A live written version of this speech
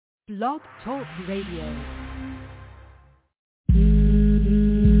Blog Talk Radio.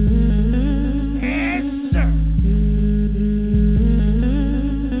 Yes, sir.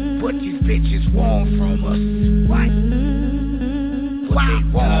 What these bitches want from us? What? What they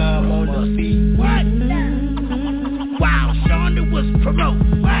want from us? What? Wow, Shonda was promote.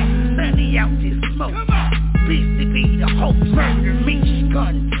 What? Sunny out this smoke. Come on. Beasty be the host. Murder me,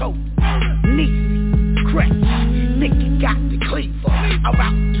 gun tote. Niecy, Crutch. Nikki got the cleaver.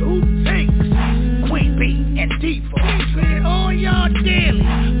 About two things. Queen Bee and Diva. Spit all y'all daily,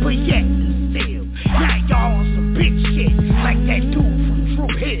 but yet and still. Now y'all on some big shit, like that dude from Drew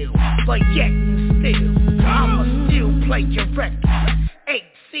Hill. But yet and still, I'ma still play your record. 8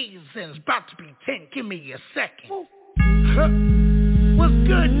 seasons, about to be 10, give me a second. Huh? What's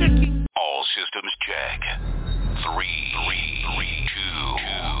good, Nikki? All systems check. 3,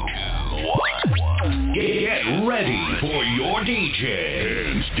 2, 1. Get ready for your DJ.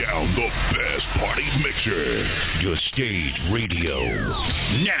 Hands down the best party mixer. Your stage radio.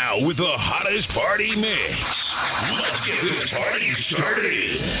 Now with the hottest party mix. Let's get this party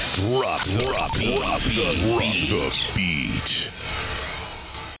started. Drop the beat.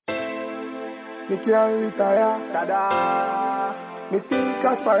 Me can't retire, tada. Me think I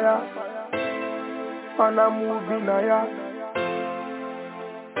fire, and I'm moving higher.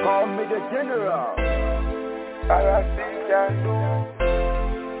 Call me the general. I still can do.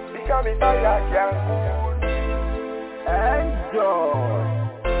 Because me fire can cool. Enjoy.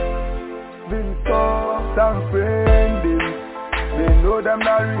 Been some friendly. They know them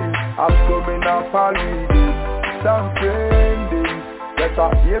not real. I'm coming up all with it. Some friendly. Let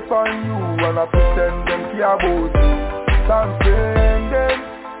us hear from you and I pretend them care about you. Some friendly.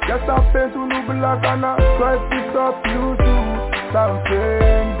 Just a pay to no black and I try to stop you too. Some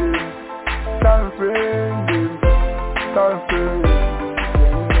friendly. Some friendly. Some friendly.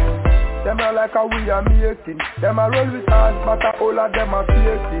 Them are like a we are making. Them are roll with us, but all of them are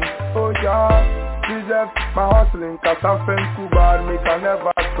faking. Oh yeah, preserve my hustling, cause some friends too bad, me can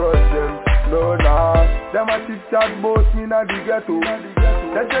never trust them. No, nah, them a chit chat both me na the ghetto.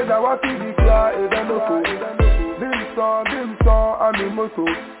 They say that what in the car, they don't know. Bim song, and me moto.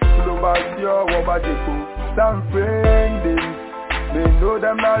 Slow back your wabajeko. Some friendly, they know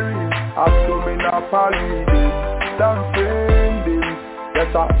them not real. After me na pal with it. Some friendly.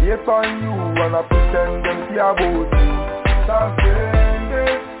 Yes, I hear from you and I pretend them care about you. Some friendly.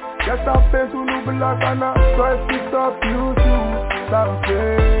 Yes, I pay to no black and I try to stop you too. Some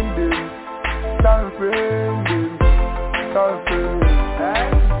friendly. Some friendly. Some friendly.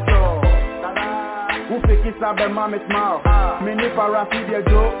 Who fake it up and mom it mouth? Many para feed their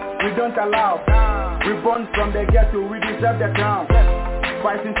joke, we don't allow. We born from the ghetto, we deserve the crown.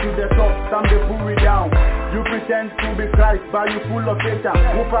 Fighting to the top, some they pull it down. You pretend to be Christ, but you full of Satan.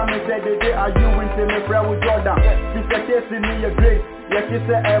 Who promise the day are you in me prayer with Jordan? She said chasing me your grace, yes she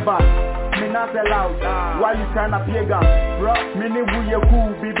said Evan. Me not allowed, why you tryna pagan? Bro, me ni wu ye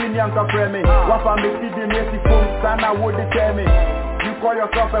cool, bibi nyanka frame. Wafa me see the messy phone, sana would tell me. You call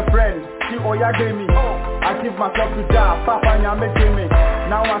yourself a friend, she oya gave me. I give myself to die, papa nyame gave me.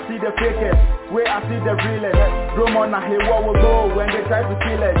 Now I see the fakers, where I see the realest. Drum on a hey what will go when they try to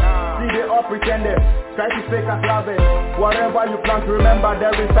kill it. See they all pretenders, try to fake us love it. Whatever you plan to remember,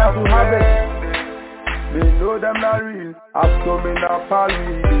 there is time to have it. They know them not real, I'm coming up all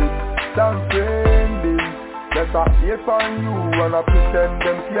with it. Some friendly, let us hear from you and I pretend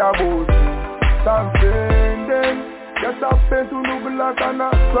them care about you. Some friendly. Yes, I pay to no black and I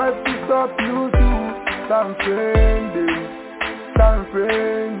try to stop you too. Some friendly, some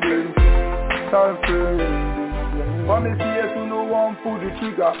friendly, some friendly. Want me see you to no one pull the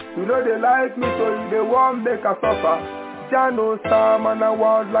trigger. You know they like me so you they want make a suffer. Jah no star man I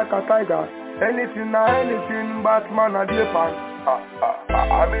wild like a tiger. Anything, Batman and the pan.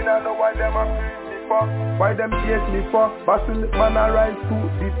 I mean I know why them are free. Why them hate me for? Basel man I rise to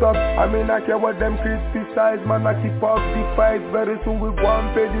the top. I mean I care what them criticize. Man I keep up the fight. Very soon we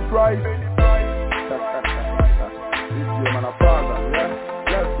won't pay the price. This year man a father, yeah.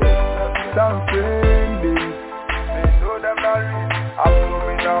 Yes, yes. Some friendly. They know them not real. I'm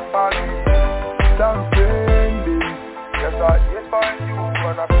doing a party. Some friendly. Yes I hate for you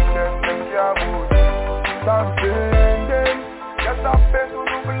and I pretend them care about you. Some friendly. Yes, I pay to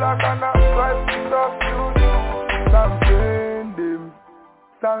do black and I try to stop you too. Some friend him,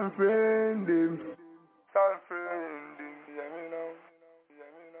 some friend him, some friend him. Hear me now, hear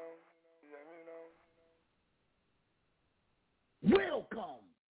me now, hear me now. Welcome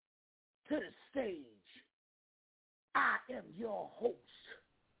to the stage. I am your host,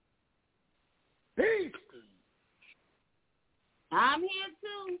 Beasty. I'm here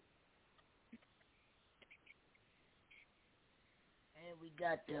too. we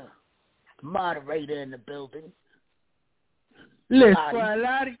got the moderator in the building. Let's try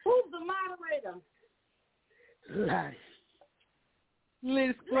Lottie. Who's the moderator? Lottie.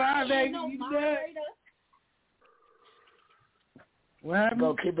 Let's try, baby. No you moderator. What happened?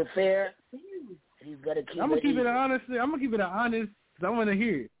 Gonna keep it fair. He's gonna keep I'm gonna it keep easy. it honest. I'm gonna keep it honest because I want to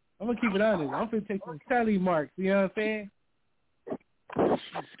hear it. I'm gonna keep it honest. I'm gonna take some tally marks. You know what I'm saying?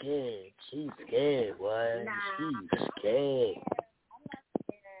 She's scared. She's scared, boy. She's scared. I'm not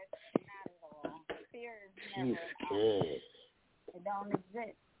scared. Not at all. Fear is She's never. scared. It don't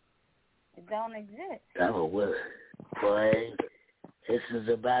exist. It don't exist. Oh, well, boy, this is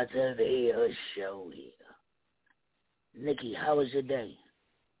about to be a show here. Nikki, how was your day?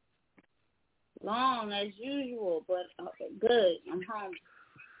 Long as usual, but good. I'm home.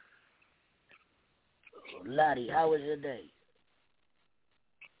 Lottie, how was your day?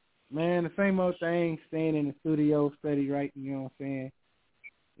 Man, the same old thing, staying in the studio, steady writing, you know what I'm saying?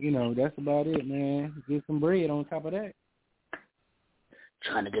 You know, that's about it, man. Get some bread on top of that.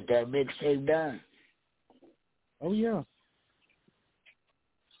 Trying to get that mixtape done. Oh, yeah.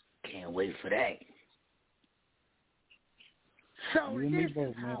 Can't wait for that. So You and this me both,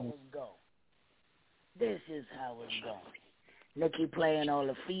 is how man. it's going. This is how it's going. Nikki playing all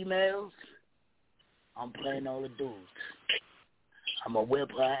the females. I'm playing all the dudes. I'm going to whip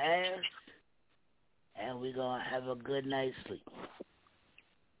her ass, and we're going to have a good night's sleep.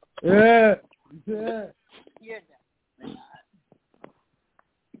 Yeah. Yeah. You're done.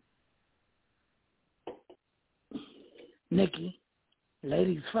 Nikki,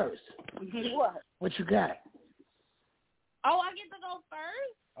 ladies first. What? What you got? Oh, I get to go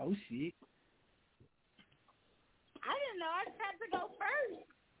first? Oh, shit. I didn't know I had to go first.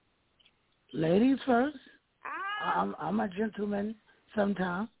 Ladies first. I'm a gentleman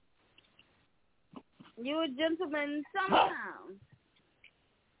sometimes. You a gentleman sometimes.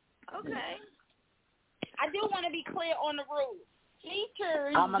 Okay. I do want to be clear on the rules.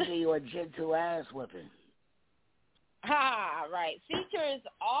 Features. I'm going to give you a gentle ass whipping. Ah, right. Features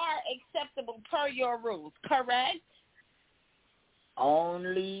are acceptable per your rules, correct?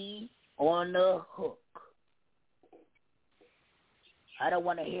 Only on the hook. I don't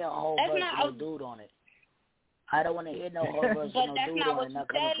want to hear a whole verse of no dude on it. I don't want to hear no whole verse of no dude on it. Not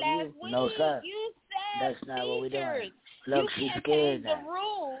coming from you. No, sir. You said that's not what we're doing. features. Look, you she's can't scared change now. the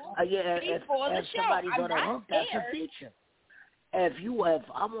rules Yeah, before the if show. somebody's I'm on the not hook, scared. that's a feature. If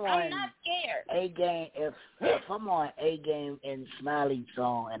I'm on I'm not scared. A game, if I'm on A game and Smiley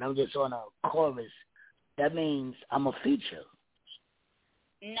song and I'm just on a chorus, that means I'm a feature.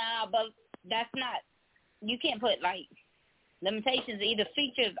 Nah, but that's not. You can't put like limitations. Either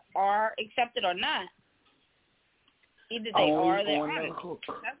features are accepted or not. Either they Only are or they on aren't. the hook.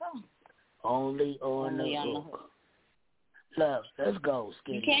 That's all. Only on the hook. Look, let's go,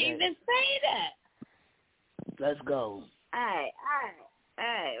 Skinny. You can't even say that. Let's go. All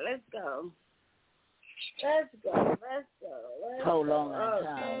right, let's go. Prolong our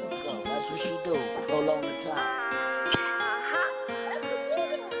time. Let's go. That's what she do. Prolong the time.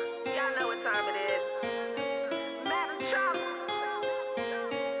 Y'all know what time it is. Madam Trump.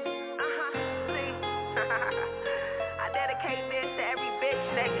 See. I dedicate this to every bitch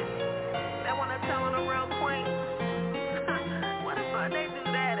nigga that wanna tell on a real point. What the fuck they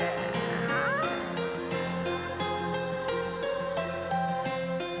do that at?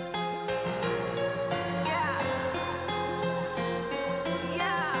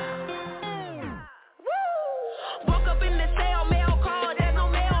 Woke up in the cell, mail call, there's no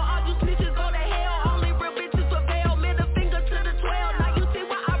mail. All you snitches go to hell. Only real bitches prevail. Middle finger to the 12. Now you see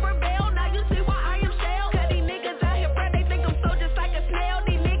why I rebel. Now you see why I am shell. Cause these niggas out here, bro, they think I'm so just like a snail.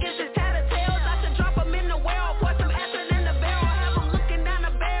 These niggas is tattletales. I should drop them in the well. Pour some acid in the barrel. Have them looking down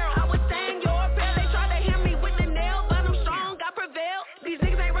the barrel. I was saying you're a fail. They try to hit me with the nail. But I'm strong, I prevail. These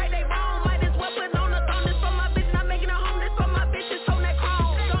niggas ain't right, they wrong. Might as well put on the throne. This for my bitch, not making a home. This for my bitches on that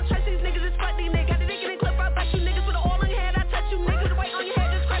chrome. Don't trust these niggas, it's fuck these niggas. Got the dick in the clip, I back you niggas with the oil on your head. I touch you niggas, weight on your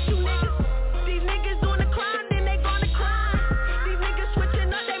head, just scratch you niggas. These niggas doing the crime, then they gonna crime. These niggas switching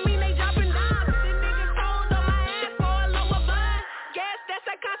up, they mean they dropping dimes. These niggas told on my ass for a lower buzz. Guess that's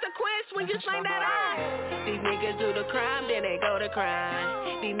a consequence when you slang that eye. These niggas do the crime, then they go to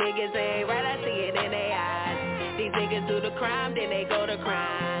crime. These niggas ain't right, I see it in their eyes. These niggas do the crime, then they go to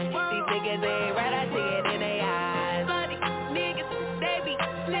crime. These niggas ain't right, I see it in their eyes. Bloody niggas, they be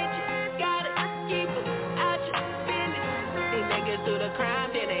snitching. Gotta keep them out your business. These niggas do the crime,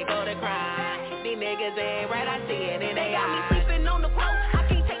 then they go to crime. These niggas ain't right, I see it in their eyes. They got me sleeping on the floor. I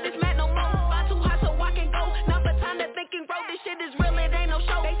can't take this mat no more. Fly too high so I can go. Not the time to think and grow. This shit is real, it ain't no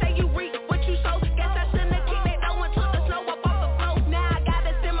show. They say you reap what you sow. Guess I shouldn't have kicked that dough and took the snow up off the floor. Now I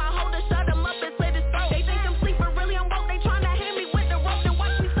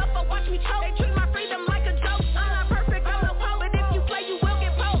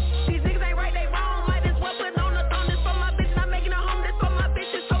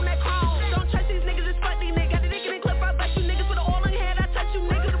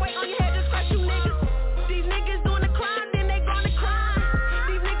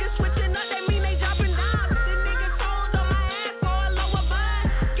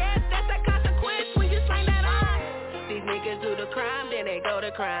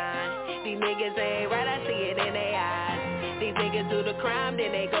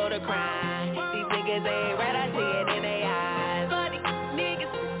they go to crime. These niggas ain't right, I see it in their eyes. Funny niggas,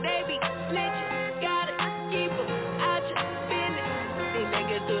 they be snitching. Gotta keep them out your business. These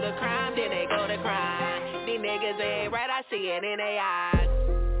niggas do the crime, then they go to crime. These niggas ain't right, I see it in their eyes.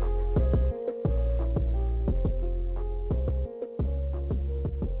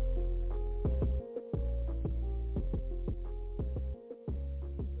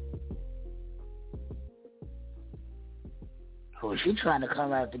 Oh, she trying to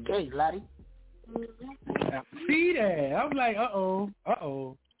come out the gate, Lottie. See that? I'm like, uh-oh.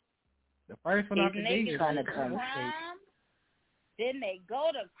 The first one out the gate is trying to come. Then they go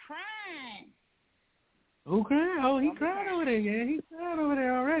to crime. Who crying? Oh, he crying over there, yeah. He crying over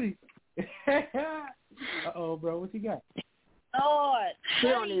there already. Uh-oh, bro. What you got? Lord. She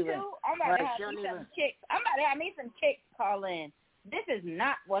don't even. I'm about to have me some chicks. I'm about to have me some chicks call in. This is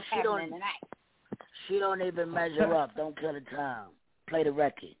not what's happening tonight. She don't even measure up. Don't kill the time. Play the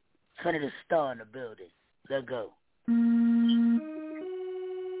record. Turn it a star in the building. Let's go.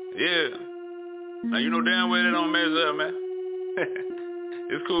 Yeah. Now you know damn well they don't measure up, man.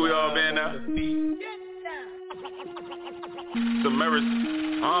 It's cool we all been out. Some mirrors.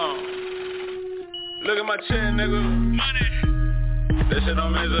 Look at my chin, nigga. Money. That shit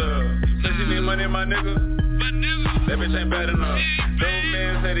don't measure up. Say she need money, my nigga. That bitch ain't bad enough. Those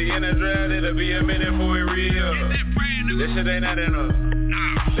men say the in a draft, it'll be a minute before we re-up. That shit ain't not enough.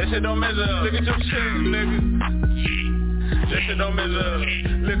 That shit don't measure up. Look at your shit, nigga. That shit don't measure up.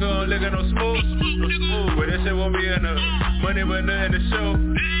 Liquor on liquor, no smooth. But that shit won't be enough. Money but nothing to show.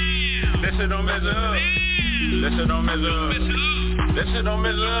 That shit don't measure up. That shit don't measure up. That shit don't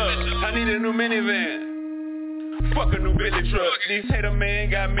measure up. I need a new minivan. Fuck a new Billy truck. These hater men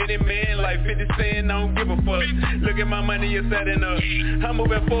got many men like 50 Cent, I don't give a fuck. Look at my money, it's setting up. I'm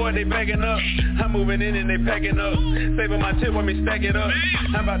moving forward, they backing up. I'm moving in and they packing up. Saving my tip when we stack it up.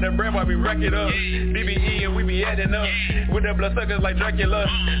 How about the bread while we rack it up? DBE and we be adding up. With the blood suckers like Dracula.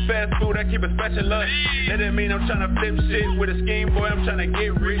 Fast food, I keep a spatula. That didn't mean I'm trying to flip shit. With a scheme, boy, I'm trying to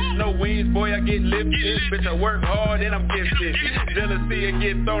get rich. No wings, boy, I get lifted. Bitch, I work hard and I'm gifted. Jealousy, it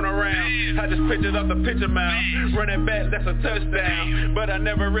get thrown around. I just pictured up the picture mount. Running back, that's a touchdown. But I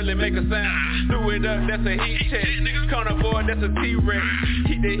never really make a sound. Threw it up, that's a heat check. Corner boy, that's a T-Rex.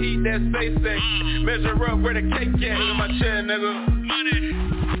 Heat the heat, that's SpaceX. Measure up where the cake at. Look at my chair, nigga.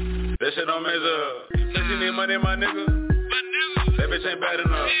 Money. That shit don't measure up. Say she need money, my nigga. That bitch ain't bad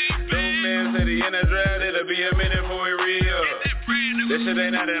enough. Those men say the in a draft, it'll be a minute before we re-up. That shit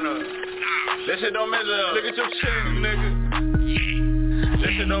ain't not enough. That shit don't measure up. Look at your shit, nigga.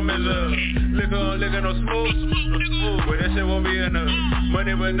 That shit don't measure up. Liquor on liquor, no smooth. But that shit won't be enough.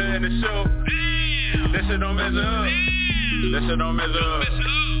 Money but nothing to show. That shit don't measure up. That shit don't measure up.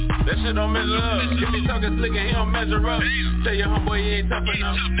 That shit don't measure up. If he talking slick and he don't measure up, tell your homeboy he ain't tough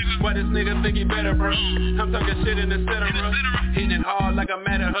enough. Why this nigga think he better, bro? I'm talking shit in the center, bro. Hitting it hard like I'm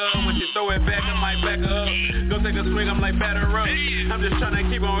mad at her. When she throw it back, I might back her up. Go take a swing, I'm like batter up. I'm just trying to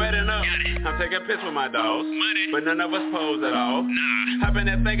keep on adding up. I'm taking piss with my dogs, but none of us pose at all. Hopping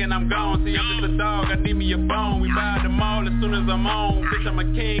that thinking I'm gone. See, I'm just a dog, I need me a bone. We buy the mall as soon as I'm on. Bitch, I'm a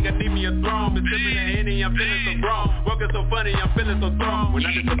king, I need me a throne. Been sipping that Henny, I'm feeling so grown. Walking so funny, I'm feeling so thrown. When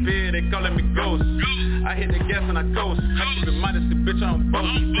I disappear, they calling me ghost. I hit the gas and I coast. I keep it modesty, bitch, I don't boast.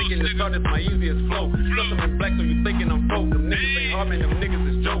 You thinking this art is my easiest flow. Plus I'm in black, so you thinking I'm folk. Them niggas ain't hard, man, them niggas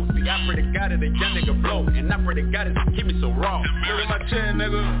is jokes. See, I pray to God that a young nigga blow. And I pray to God that they keep me so raw. Look at my chin,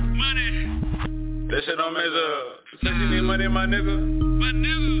 nigga. Money. That shit don't measure up. Say she need money, my nigga.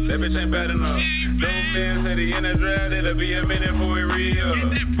 That bitch ain't bad enough. Those men say the in a draft, it'll be a minute before we re-up.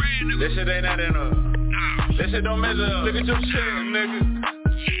 That shit ain't not enough. That shit don't measure up. Look at your shit, nigga.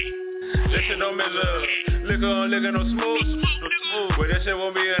 That shit don't measure up. Liquor on liquor, no smooth. But that shit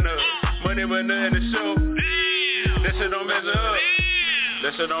won't be enough. Money but nothing to show. That shit don't measure up.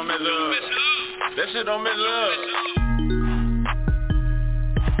 That shit don't measure up. That shit don't measure up.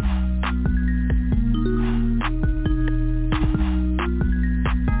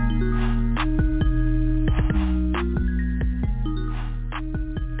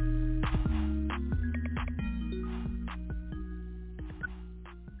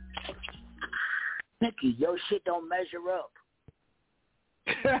 Nikki, your shit don't measure up.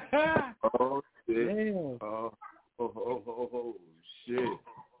 Oh, shit. Damn. Oh, shit.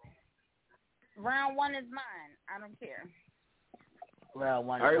 Round one is mine. I don't care. Round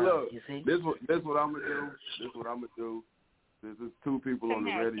one. Hey, look, you see? this what I'm going to do. This is two people on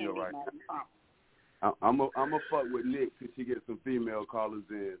the radio right now. I'm a fuck with Nick till she gets some female callers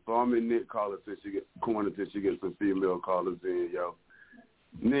in. So I'm in Nick corner till she gets some female callers in, yo.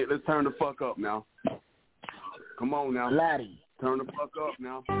 Nick, let's turn the fuck up now. Come on now. Lottie, Turn the fuck up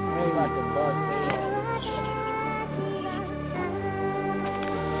now. Hey, like a birthday.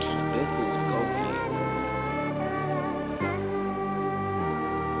 This is cocaine.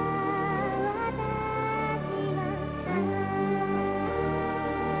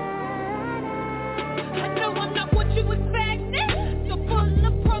 I know I'm not what you expected. So full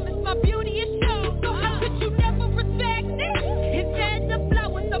of promise, my beauty is shown. So how could you never respect it? Instead of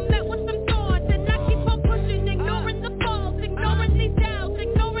flowers, I'm met with some thorns. And I keep on pushing, ignoring the falls, ignoring these doubts,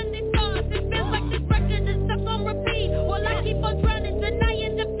 ignoring these scars. It feels like this record is stuck on repeat. While I keep on drowning,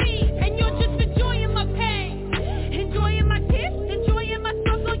 denying defeat. And you're just enjoying my pain, enjoying my tears, enjoying my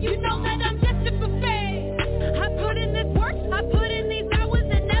struggle. You know that I'm destined for fame. I put in this work, I put in these hours,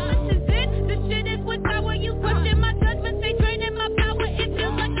 and ever since then, the shit is with power. You question my judgment, they draining my power. It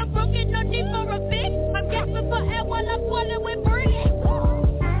feels like I'm broken, no need for a fix. I'm gasping for air while I'm swallowing with breath.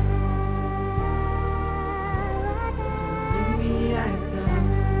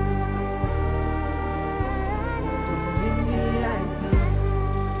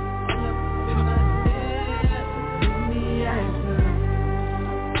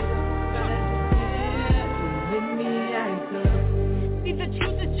 See, the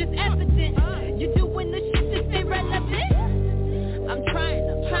truth is just evident. You're doing the shit to stay relevant. I'm trying,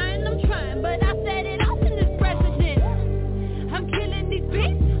 but I set it off in this president. I'm killing these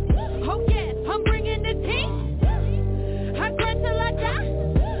beats. Oh yeah, I'm bringing the heat. I grind till I die.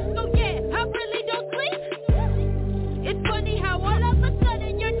 So yeah, I really don't sleep. It's funny how all of a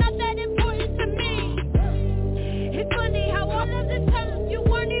sudden you're not that important to me. It's funny how all of this time you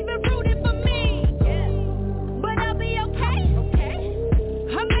weren't even rooting for me. But I'll be okay.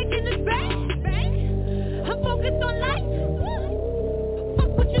 I'm making this bank. I'm focused on life.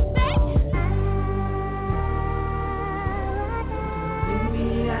 Fuck what you say.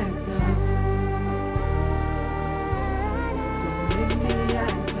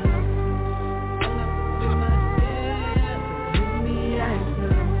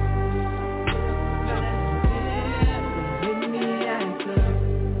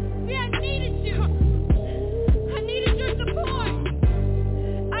 See, I needed you. I needed your support.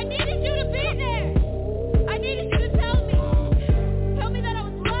 I needed you to be there. I needed you to tell me that I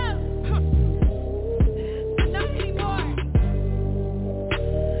was loved. But not anymore.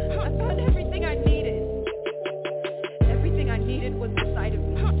 I found everything I needed. Everything I needed was inside of me.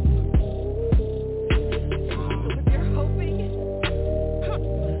 So if you're hoping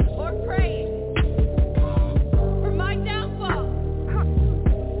or praying for my downfall,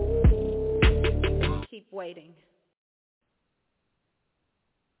 keep waiting.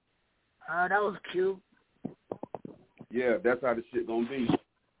 That was cute. Yeah, that's how the shit gonna be.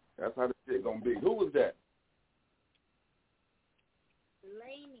 That's how the shit gonna be. Who was that?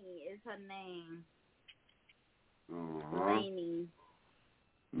 Lainey is her name. Uh-huh. Lainey.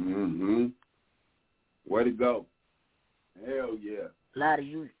 Mm-hmm. Way to go. Hell yeah. Lottie,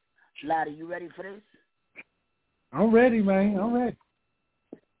 you ready for this? I'm ready, man. I'm ready.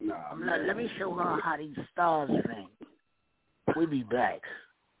 Nah, Let me show her how these stars ring. We be back.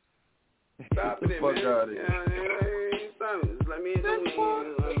 Stop Get the it, fuck man. out of here. Stop it. Just let me do me.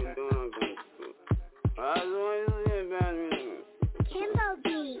 Kimbo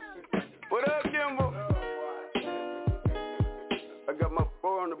beat. What up, Kimbo? I got my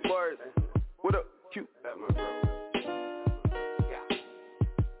 4 on the bars. What up, Q? That's my bro.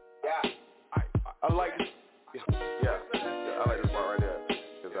 Yeah. I like this. Yeah. I like this part right there.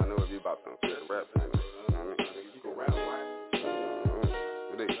 Because I know it'd be about some shit rap. You know what I mean? You go rap.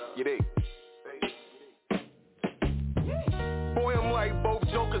 You dig? Boy, I'm like both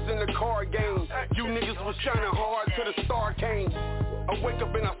jokers in the card game. You niggas was shining hard till the star came. I wake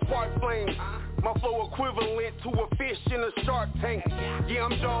up and I spark flames. My flow equivalent to a fish in a shark tank. Yeah,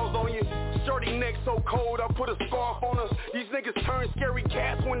 I'm jaws on you. Shorty neck so cold, I put a scarf on her. These niggas turn scary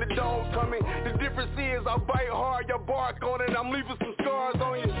cats when the dog's coming. The difference is I bite hard, you bark on it. I'm leaving some scars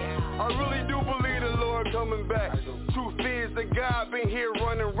on you. I really do believe the Lord coming back. Truth is that God been here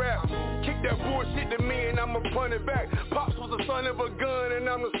running rap. Kick that bullshit to me and I'ma punt it back. Pops was the son of a gun and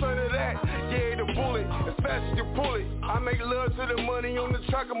I'm the son of that. Yeah, the bullet, as fast as you pull it. I make love to the money on the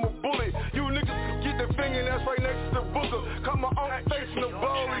track, I'm a bullet. You niggas get the finger that's right next to the booger. Cut my own face in the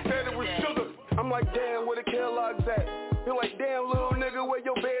bowl, he said it was sugar. I'm like, damn, where the Kellogg's at? Feel like, damn, little nigga, where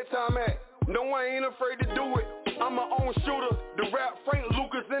your bedtime at? No, I ain't afraid to do it. I'm my own shooter. The rap Frank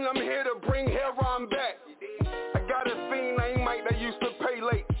Lucas, and I'm here to bring Heron back. I got a fiend named Mike that used to pay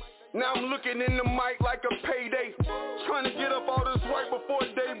late. Now I'm looking in the mic like a payday. Trying to get up all this right before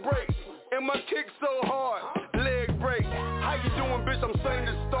daybreak. And my kick so hard, leg break. How you doing, bitch? I'm sunning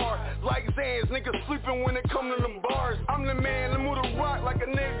the star. Like sands. Niggas sleeping when it come to them bars. I'm the man that move the rock like a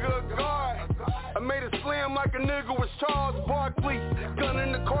nigga a guard. I made it slam like a nigga was Charles Barkley. Gun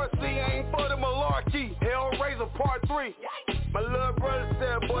in the car seat, I ain't for the malarkey. Hellraiser part 3. My little brother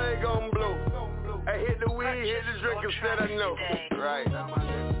said, boy, it gon' blow. I hit the weed, hit the drink and said I know. Right.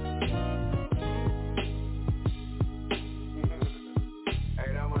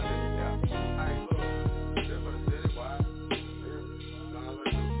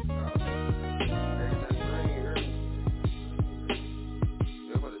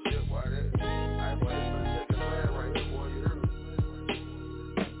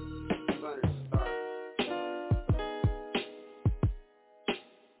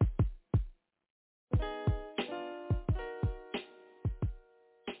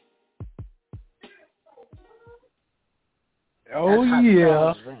 Oh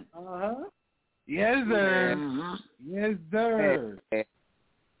yeah. Yes sir. Mm-hmm. Yes sir.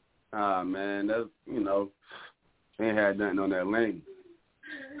 Man, that's they ain't had nothing on that lane.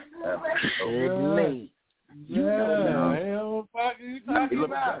 You know what you talking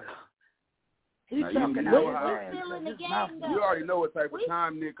about? He's talking out his You already know what type of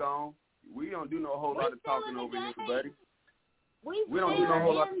time Nick on. We don't do no whole lot of talking over here, buddy. We don't do no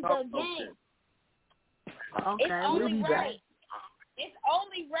whole lot of talking over here. Okay, it's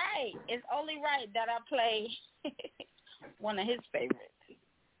only right. It's only right that I play one of his favorites.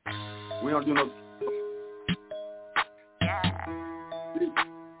 We don't do no.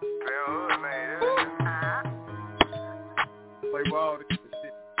 Play ball. This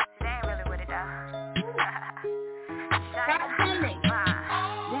shit. They ain't really with it though.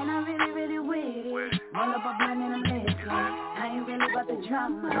 Then I really with it. Roll up a blunt and I'm listening. I ain't really about the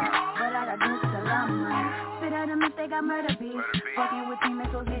drama, but I got good salama. Spit out them if they got murder beef. Fucking with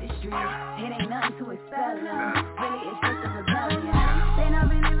teammates, so hit the street. It ain't nothing to expel them. Really, it's just a rebellion. Then I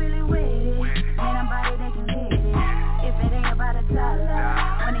really with it. Man, I'm body, they can get it. If it ain't about a dollar,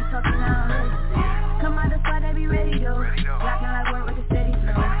 when they talking, I don't listen. Come out the spot, they be ready, though. Rockin' like work with a steady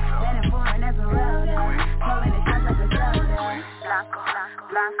flow. Then and foreign, that's a welder. Calling it just like a zelda. Blanco, blanco,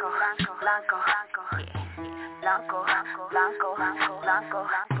 blanco, blanco, blanco, yeah. Blanco, blanco, blanco, blanco, blanco,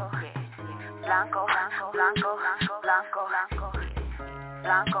 blanco, yeah. Blanco, blanco, blanco, blanco, blanco, blanco, yeah.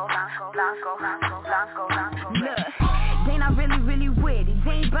 Blanco, blanco, blanco, blanco, blanco, blanco. Look, they not really with it.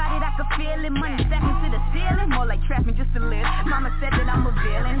 They ain't bout it, I can feel it. Money stacking to the ceiling, more like trapping just to live. Mama said that I'm a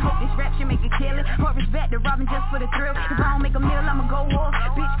villain. Hope this rap should make it kill it. Or respect the robbing just for the thrill. If I don't make a meal, I'ma go off.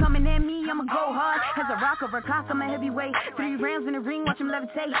 Bitch coming at me, I'ma go hard. As a rock over cock, I'm a heavyweight. 3 rounds in the ring, watch him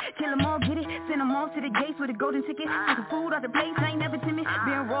levitate. Kill them all, get it. Send them all to the gates with a golden ticket. Taking food out the place, I ain't never timid.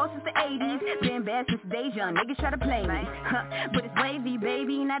 Been raw since the 80s. Been bad since the days young. Niggas try to play me. But it's wavy,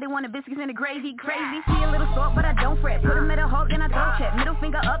 baby. Now they want the biscuits and the gravy. Crazy. See a little salt, but I don't fret. Put him at a halt, then I throw check. Middle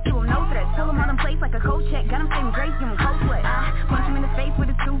finger up to him, no threat. Pull him on them plates like a cold check. Got him saving grace, give him cold sweat. I punch him in the face with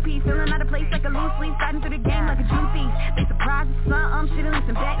a 2-piece. Feeling out of place like a loose leaf. Sliding through the game like a Jew thief. They surprised with something. Should've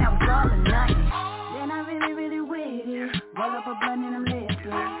listened back, now it's all or nothing. Then I really with it. Roll up a blunt and I'm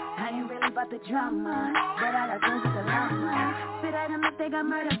listening. I ain't really about the drama, but I got things with the llama. Spit at them if they got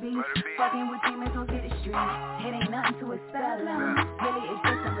murder beef. Fucking with teammates on hit the street. It ain't nothing to expel them. Really, it's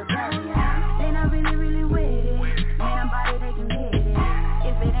just a rebellion. They not really with it. Man, I'm body, they can get it.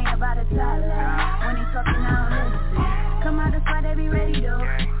 If it ain't about a dollar, when they talking, I don't listen. Come out the spot, they be ready, though.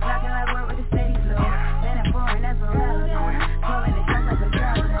 Rockin' like work with a steady flow. Then and foreign, that's a welder. Calling it just like a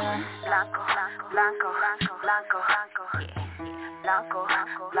zelda. Blanco, blanco, blanco, blanco, blanco, blanco, yeah. Blanco,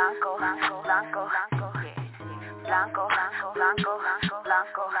 blanco, blanco, blanco, blanco, blanco, yeah. Blanco, blanco, blanco, blanco,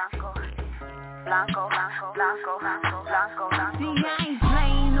 blanco, blanco, yeah. Blanco, blanco, blanco, blanco, blanco, blanco. See, I ain't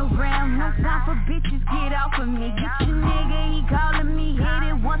playing around. No time for bitches, get off of me. Get your nigga, he calling me. Hit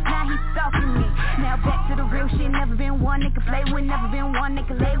it once, now he stalking me. Now back to the real shit. Never been one nigga play with. Never been one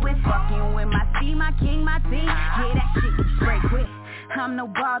nigga lay with. Fucking with my C, my king, my team. Yeah, that shit you straight with. I'm no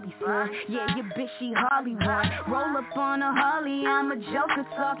Bobby son, yeah, your bitch, she Hollywood. Roll up on a Harley, I'm a joker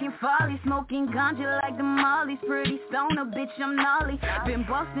talking folly. Smoking ganja like the Molly's. Pretty stoner, bitch, I'm gnarly. Been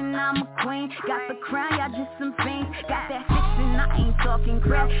bustin', I'm a queen. Got the crown, y'all just some fiends. Got that fiction, I ain't talking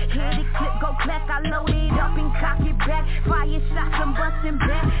crap. Hit it, clip, go clack, I load it up and cock it back. Fire shots, I'm bustin'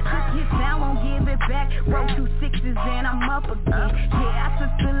 back. Took his down, won't give it back. Roll 2 6s and I'm up again. Yeah, I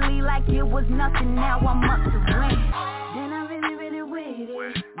took the lead like it was nothing, now I'm up to win. Then I really with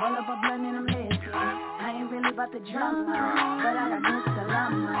it. Roll up a blunt and I'm listening. I ain't really about the drama, but I got good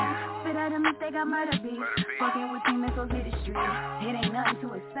salama. Spit at them if they got murder beef. Fucking with teammates, so hit the street. It ain't nothing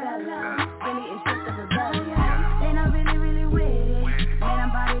to expel them. Really, it's just a rebellion. They not really with it. Man,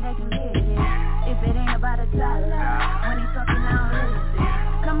 I'm body, they can get it. If it ain't about a dollar, when he talking, I don't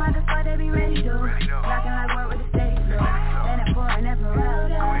listen. Come out the spot, they be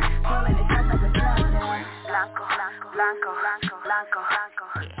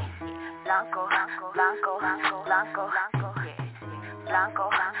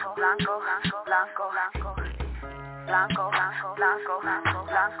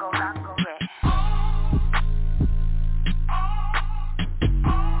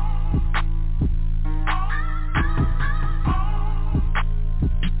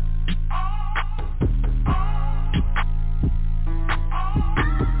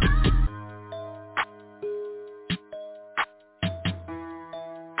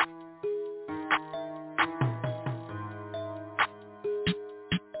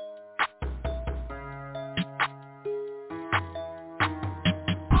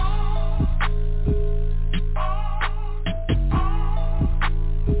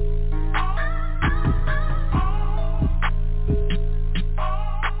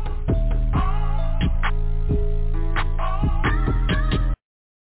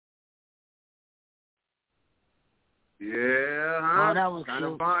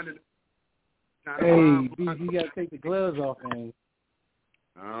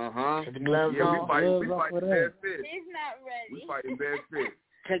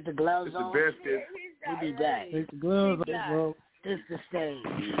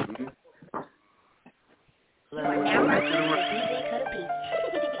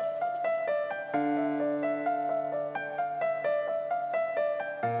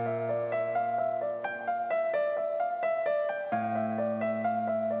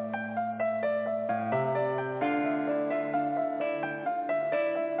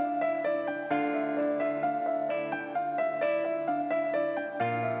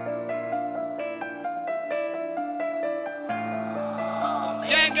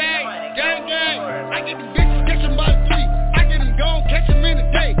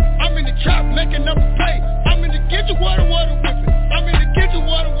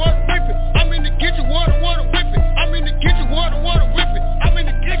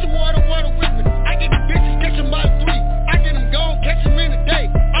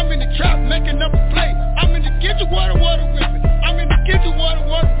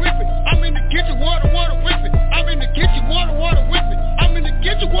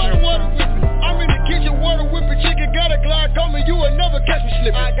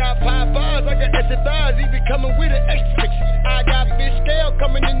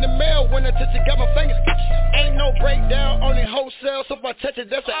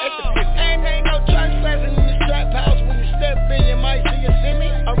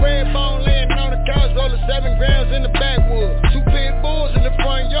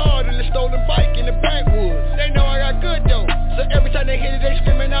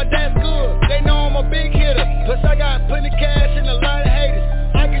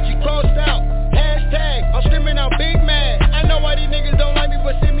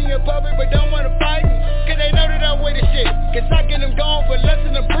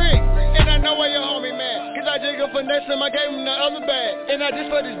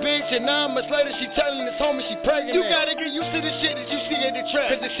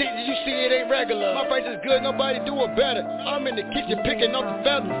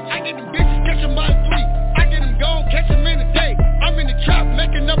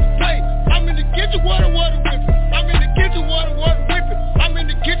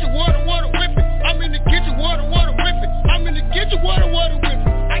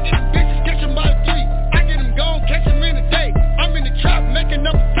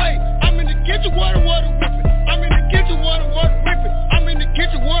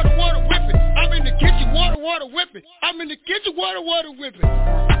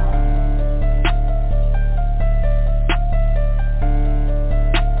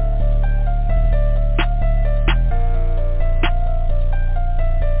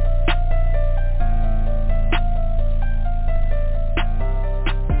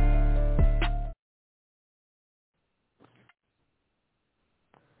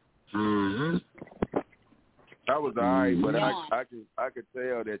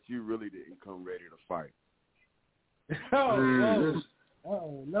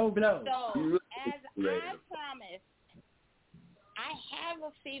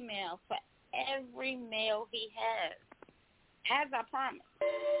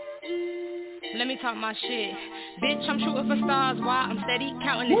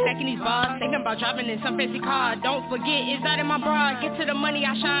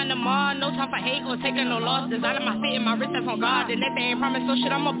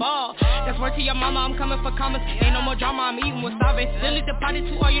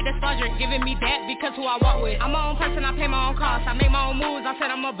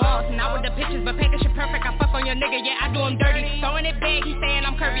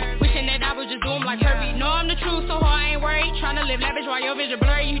live lavish while your vision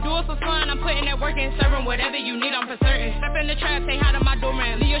blurry. You do it for fun, I'm putting that work in, serving whatever you need, I'm for certain. Step in the trap, say hi to my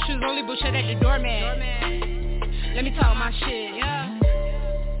doorman. Leave your shoes only, bullshit at the doorman. Let me talk my shit, yeah.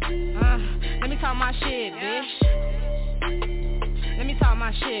 Let me talk my shit, bitch. Let me talk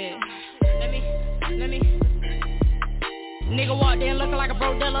my shit. Let me. Nigga walked in looking like a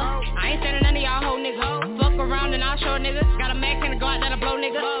broke dealer. I ain't standing none of y'all hoe niggas. Fuck around and I'll show niggas. Got a Mac and a go out that I blow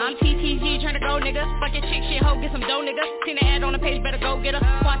nigga. I'm TTG trying to go nigga. Fuck your chick shit hoe, get some dough nigga. Seen the ad on the page, better go get her.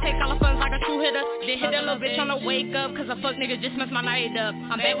 Before I take all the funds like a true hitter. Then hit that little bitch on the wake up. Cause a fuck nigga just messed my night up.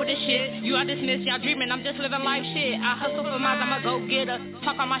 I'm back with this shit. You are dismissed, y'all dreaming, I'm just living life shit. I hustle for mines, I'm a go getter.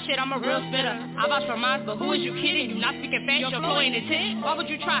 Talk on my shit, I'm a real spitter. I vouch for mines, but who is you kidding? You not speaking fast, your flow ain't intent. Why would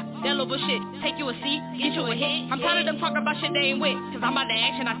you try that little bullshit? Take you a seat, get you a hit. I'm tired of them talking about shit they ain't with. Cause I'm about to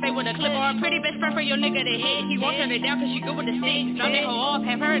action, I stay with a clip. Or a pretty best friend for your nigga to hit. He won't turn it down cause she good with the stick. Drop that hoe off,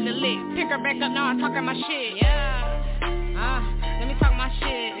 have her in the lick. Pick her back up, now I'm talking my shit, yeah. Let me talk my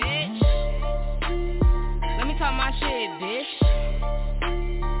shit, bitch. Let me talk my shit, bitch.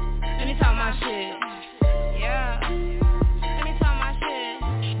 Let me talk my shit, yeah. Let me talk my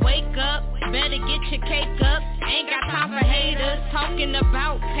shit. Wake up, better get your cake up. Ain't got time for haters talking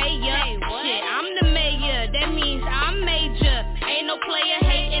about pay up. Shit, I'm the mayor, that means I'm major. Ain't no player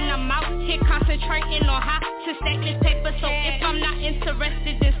hating, I'm out here concentrating on how to stack this paper. So if I'm not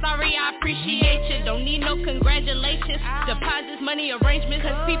interested, then sorry, I appreciate you. Don't need no congratulations, deposits, money arrangements.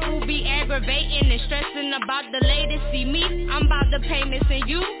 Cause people be aggravating and stressing about the latest. See me, I'm about the payments, and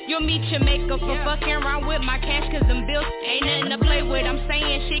you'll meet your maker for fucking around with my cash. Cause them bills ain't nothing to play with. I'm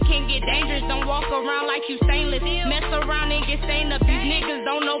saying shit can get dangerous, don't walk around like you stainless. Mess around and get stained up. These niggas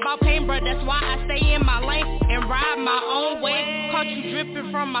don't know about pain, bruh. That's why I stay in my lane and ride my own way. Caught you dripping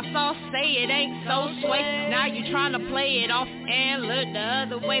from my sauce, say it ain't so sway. Now you tryna play it off and look the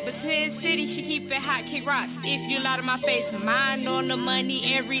other way. But Sin City, she keep it hot, kick rocks. If you lie to my face, mind on the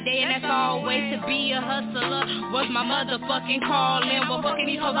money every day. And that's always to be a hustler. Was my motherfucking calling. Well, fucking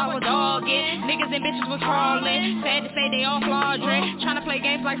these hoes I was dogging. Niggas and bitches was crawling. Sad to say they all flaundry. Tryna play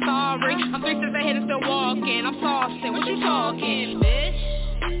games like sorry. I'm 3 steps ahead and still walking. I'm saucing, what you talking, bitch?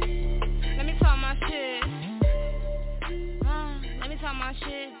 Let me talk my shit. Let me talk my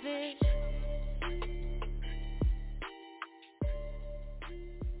shit, bitch.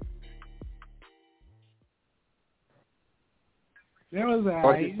 That was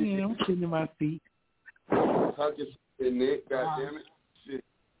alright, you know, I'm sitting in my seat. Talk your shit, Nick, goddammit. Shit.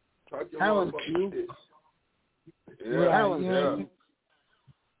 Talk your that was cute. cute. Yeah, that was cute.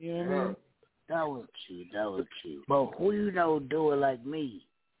 Yeah. That was cute. But who you know do it like me?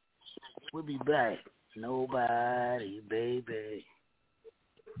 We'll be back. Nobody, baby.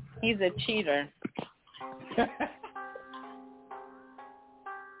 He's a cheater.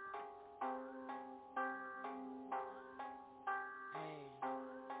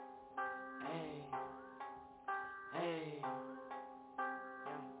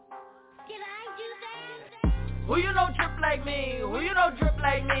 Who you know drip like me? Who you know drip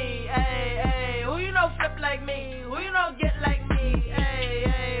like me? Hey, hey. Who you know flip like me? Who you know get like me? Hey,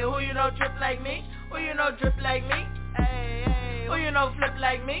 hey. Who you know drip like me? Who you know drip like me? Hey, hey. Who you know flip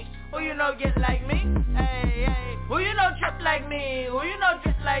like me? Who you know get like me? Hey, hey. Who you know drip like me? Who you know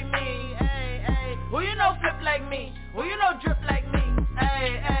drip like me? Hey, hey. Who you know flip like me? Who you know drip like me?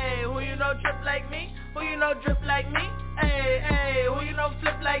 Hey, hey. Who you know drip like me? Who you know drip like me? Hey, hey. Who you know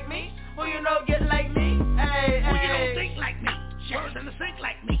flip like me? Who you know get like me? Hey, Who you hey. know think like me? Words in the sink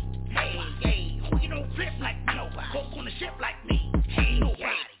like me? Hey, hey. Who you know flip like me? Nobody. Coke on the ship like me? Hey, nobody.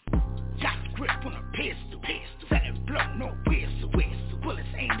 Got the grip on a pistol. Selling blow, no whistle. Bullets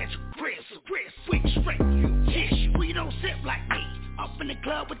aimed at your gristle. Switch straight, you tissue. Who you don't sip like me? Up in the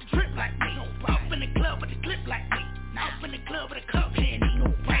club with the drip like me? Up in the club with the clip like me? Up in the club with a cup handy?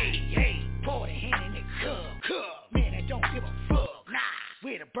 Hey, hey. Pour the hand in the cup. Man, I don't give a fuck. Nah.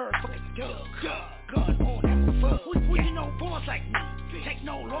 Where the bird fucking dug. Gun on that fuck. Who you know boss like me? Take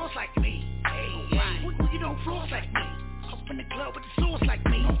no loss like me. Hey, hey. Who you know floss like me? Up in the club with the sauce like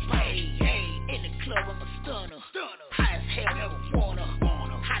me. Hey, hey. In the club I'm a stunner. High as hell, never wanna.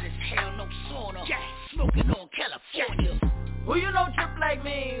 Hot as hell, no sauna. Yeah, smoking on California. Who you know drip like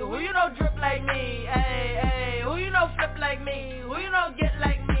me? Who you know drip like me? Hey, hey. Who you know flip like me? Who you know get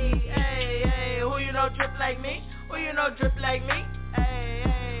like me? Hey, hey. Who you know drip like me? Who you know drip like me? Hey,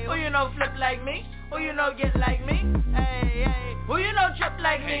 hey. Who you know flip like me? Who you know get like me? Hey, hey. Who you know drip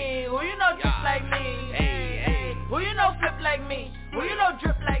like me? Who you know drip like me? Hey, hey. Who you know flip like me? Who you know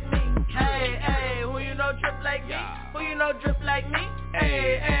drip like me? Hey, hey. Who you know drip like me? Who you know drip like me?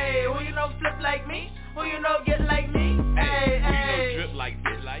 Hey, hey. Who you know flip like me? Who you know get like me? Hey, hey. Who you know drip like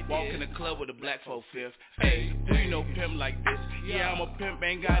this? Walk in the club with a black 4/5. Hey, do you know pimp like this? Yeah, I'm a pimp,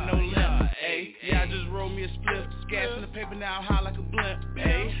 ain't got no limp. Hey, yeah, I just rolled me a split. Gas in the paper now, high like a blimp.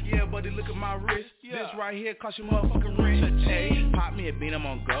 Hey, yeah, buddy, look at my wrist. This right here cost you motherfucking rent. Hey, pop me a bean, I'm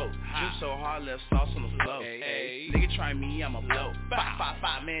on go. Drip so hard, left sauce on the floor. Hey, nigga try me, I'm a blow.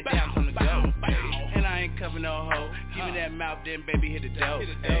 5, man down, time to go. And I ain't cover no hoe. Give me that mouth, then baby hit the dough.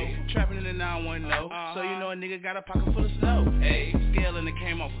 Hey, trapping in the 910. So you know a nigga got a pocket full of snow. Hey, scaling it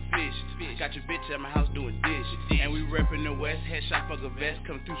came off a fish. Got your bitch at my house doing dishes. And we reppin' the West, headshot fuck a vest.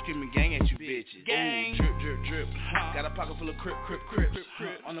 Come through screaming gang at you bitches. Gang. Ooh, drip, drip, drip. Got a pocket full of crip.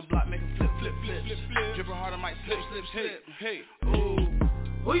 On the block make a flip. Drippin' hard, I might slip. Hey, ooh.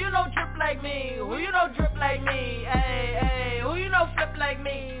 Who you know drip like me? Who you know drip like me? Hey, who you know flip like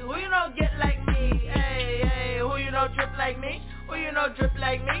me? Who you know get like me? Hey, who you know drip like me? Who you know drip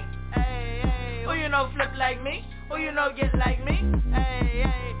like me? Hey, who you know flip like me? Who you know get like me?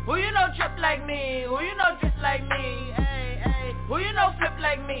 Hey, who you know drip like me? Who you know drip like me? Hey, who you know flip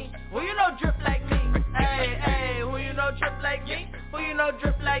like me? Who you know drip like me? Hey, who you know drip like me? Who you know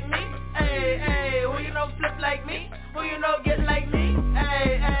drip like me? Hey, who you know flip like me? Who you know get like me?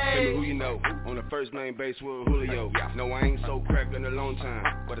 Hey. Tell me who you know on the first name base with Julio. No, I ain't so cracked in a long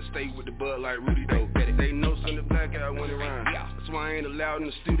time, but I stay with the bud like Rudy though. They know some of the black I went around. That's why I ain't allowed in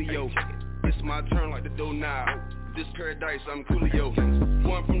the studio. It's my turn like the dough now. This paradise, I'm Coolio.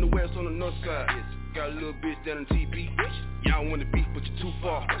 Going from the west on the north side. Got a little bitch down in TP. Y'all want to beef, but you're too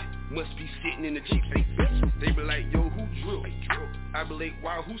far. Must be sitting in the Jeep. They be like, yo, who drill? I be like,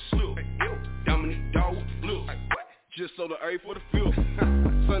 wow, who slip? Dominique Dog flip. Just so the A for the field.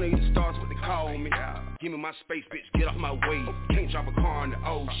 Sunny the stars, what they call me. Give me my space, bitch, get off my way. Can't drive a car in the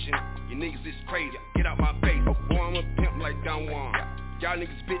ocean. You niggas is crazy, get out my face. Boy, I'm a pimp like Don Juan. Y'all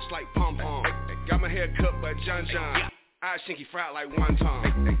niggas bitch like Pom Pom. Got my hair cut by John. I shinky fried like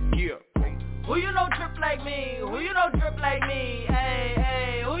wonton. Yeah. Who you know drip like me? Who you know drip like me?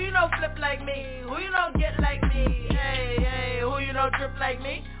 Hey, who you know flip like me? Who you know get like me? Hey, who you know drip like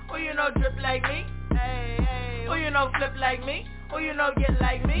me? Who you know drip like me? Hey, who you know flip like me? Who you know get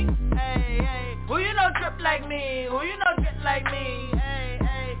like me? Hey, who you know drip like me? Who you know get like me?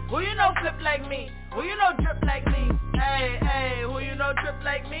 Hey, who you know flip like me? Who you know drip like me? Hey, who you know drip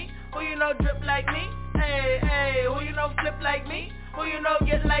like me? Who you know drip like me? Hey, who you know flip like me? Who you know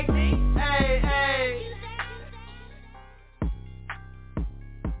get like me? Hey.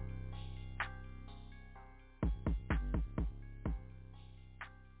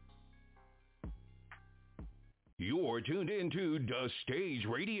 You're tuned into The Stage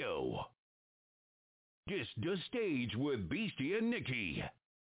Radio. Just The Stage with Beastie and Nikki.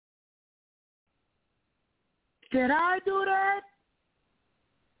 Did I do that?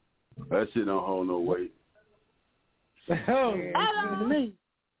 That shit don't hold no weight. Oh, me.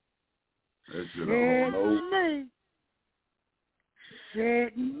 That shit don't hold no weight.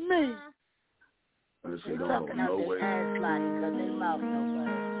 Said me. That shit don't hold no weight. Because they mouth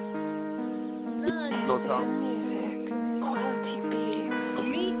nobody. No talk.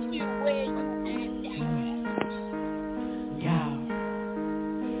 Meet you where you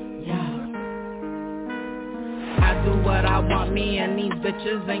I do what I want, me and these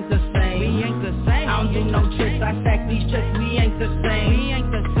bitches ain't the same. We ain't the same. I don't do no tricks, I stack these chicks, we ain't the same.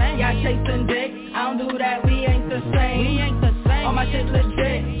 Y'all chasing dick, I don't do that, we ain't the same. All my shit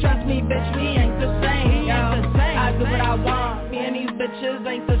legit, trust me bitch, we ain't the same. I do what I want, me and these bitches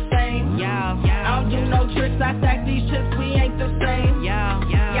ain't the same. I don't do no tricks, I stack these chicks, we ain't the same.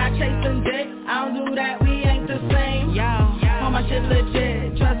 Y'all chasing dick, I don't do that, we ain't the same. All my shit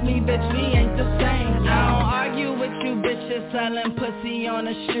legit, trust me bitch, we ain't the same. I don't argue with you bitches selling pussy on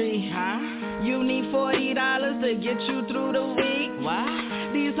the street. You need $40 to get you through the week.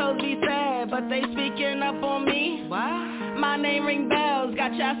 These hoes be sad, but they speaking up on me. My name ring bells,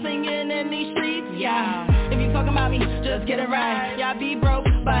 got y'all singing in these streets. If you talking about me, just get it right. Y'all be broke,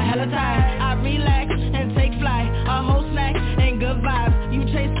 but hella tired. I relax and take flight, a whole snack and good vibes. You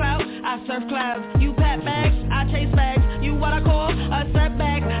chase clouds, I surf clouds. You pat bags, I chase bags. You what I call a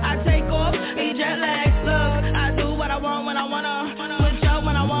setback, I take off, be jet lag. Look, I do what I want when I wanna. Switch up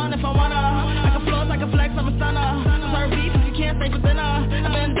when I want if I wanna. I can floss, I can flex, I'm a stunner. Serve beef if you can't stay for dinner.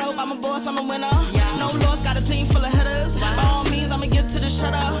 I've been dope, I'm a boss, I'm a winner. No loss, got a team full of hitters. By all means, I'ma get to the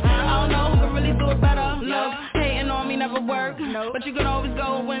shutter. I don't know who can really do it better. Look, hating on me never work, but you can always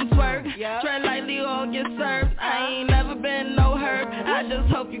go and twerk. Tread lightly or get served. I ain't never been no hurt. I just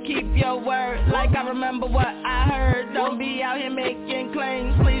hope you keep your word. Like I remember what I heard. Don't be out here making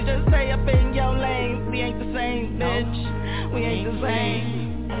claims. Please just stay up in your lane. We ain't the same, bitch. We ain't the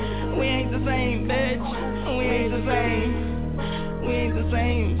same. We ain't the same, bitch. We ain't the same. We ain't the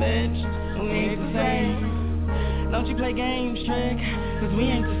same, bitch. We ain't the same. Don't you play games, trick, cause we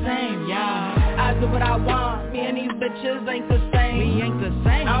ain't the same, yeah. I do what I want, me and these bitches ain't the same. We ain't the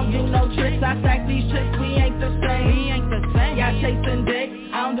same. I don't do no tricks, I stack these chicks, we ain't the same. We ain't the same. Y'all chasing dick,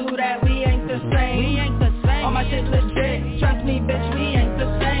 I don't do that, we ain't the same. We ain't the same. All my shit legit, trust me, bitch, we ain't the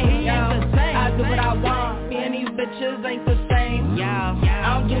same. We ain't the same. I do what I want, me and these bitches ain't the same. Yeah.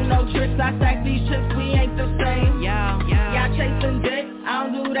 I don't do no tricks, I stack these chicks, we ain't the same. Yeah. Y'all chasing dick, I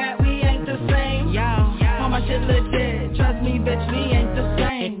don't do that, we ain't the same. Yeah. All my shit legit, trust me, bitch, we ain't the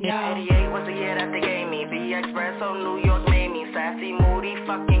same. Yeah. 88 was the year that they gave me. B-Expresso, New York made me sassy, moody,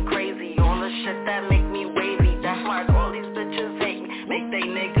 fucking crazy. All the shit that make me wavy. That's why all these bitches hate me. Make they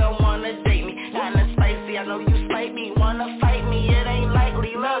nigga wanna date me. Kinda spicy, I know you spite me. Wanna fight me, it ain't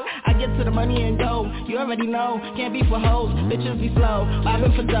likely. Look, I get to the money and go. You already know, can't be for hoes. Bitches be slow,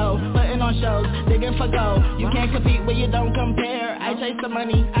 vibing for dough, putting on shows, digging for gold. You can't compete when you don't compare. I chase the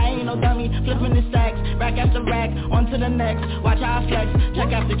money, I ain't no dummy. Flipping the stacks, rack after rack, on to the next. Watch how I flex,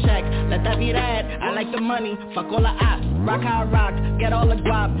 check after check. Let that be that, I like the money, fuck all the ops. Rock how I rock, get all the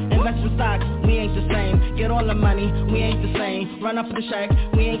guap. Invest in stocks, we ain't the same. Get all the money, we ain't the same. Run up for the check,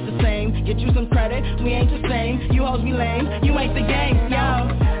 we ain't the same. Get you some credit, we ain't the same. You hoes be lame, you ain't the game,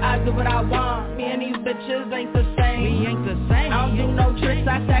 yo. I do what I want, me and these bitches ain't the same. We ain't the same. I don't do no tricks,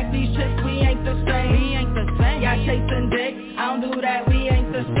 I stack these chicks, we ain't the same. We ain't the same. Y'all chasing dick, I don't do that, we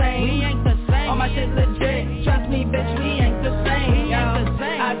ain't the same. We ain't the same. All my shit legit, trust me, bitch, we ain't the same. We ain't the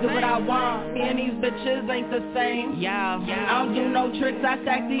same. I do what I want, me and these bitches ain't the same. Yeah. I don't do no tricks, I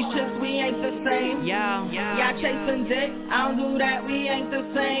stack these chicks, we ain't the same. Yeah. Y'all chasing dick, I don't do that, we ain't the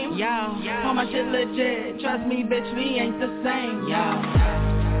same. Yeah. All my shit legit, trust me, bitch, we ain't the same. Yeah.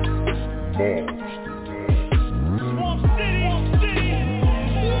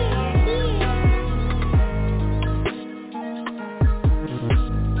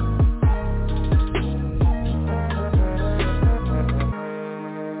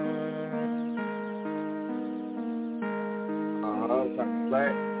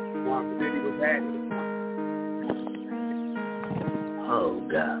 Oh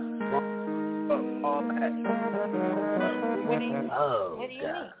God. What do you God.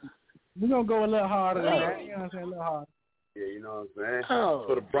 mean? We're going to go a little harder than that. You know what I'm saying? A little harder. Yeah, you know what I'm saying? Oh, it's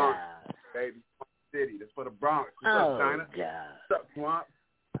for the Bronx, God. baby. City. That's for the Bronx. What's Oh, up, China? God. What's up, Swamp?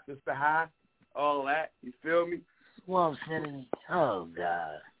 Mr. High? All that. You feel me? Swamp City. Oh,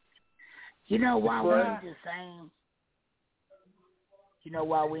 God. You know why we ain't the same? You know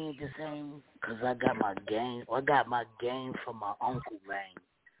why we ain't the same? Because I got my game. I got my game from my uncle, man.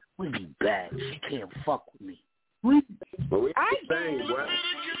 We be back. She can't fuck with me. But we ain't the same, boy.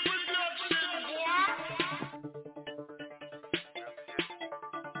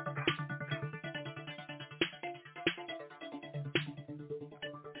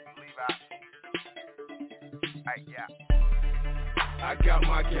 I got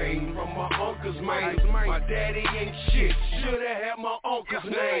my game from my uncle's man. My daddy ain't shit, shoulda had my uncle's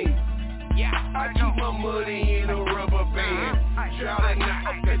name. I keep my money in a rubber band. Shout out,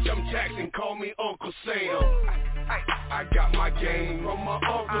 bitch, I'm taxing, call me Uncle Sam. I got my game from my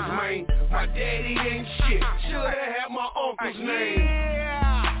uncle's man. My daddy ain't shit, shoulda had my uncle's name.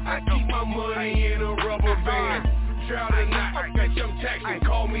 I keep my money in a rubber band. Shout out, bitch, I'm taxing,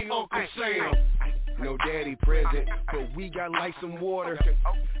 call me Uncle Sam. No daddy present, but we got like some water.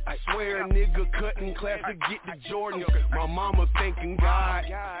 I swear a nigga cutting class to get the Jordans. My mama thanking God,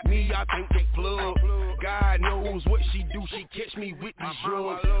 me I thank the flood. God knows what she do, she catch me with these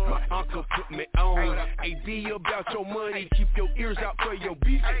drugs. My uncle put me on. Hey, be about your money, keep your ears out for your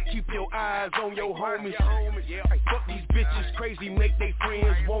beef. Keep your eyes on your homies. Fuck these bitches crazy, make they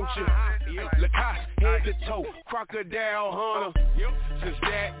friends want you. Lacoste, head to toe, crocodile hunter. Since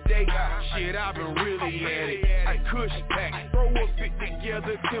that day, shit I've been really at it. I cush pack, throw a fit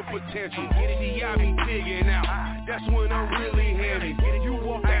together, temper tantrum. See, I be digging out, that's when I'm really heavy. You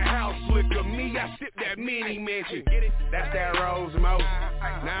walk that house slicker, me, I sip that mini mansion. That's that rose mo.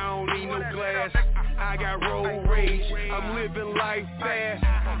 Now I don't need no glass. I got road rage, I'm living life fast.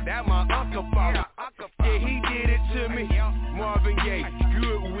 That my uncle fault. Yeah, he did it to me. Marvin Gaye,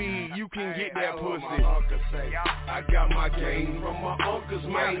 good weed, you can get that pussy. I got my game from my uncle's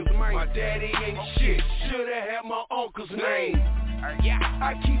man. My daddy ain't shit, shoulda had my uncle's name.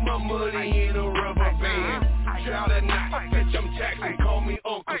 I keep my money in a rubber band. Shout out, bitch, I'm taxing, call me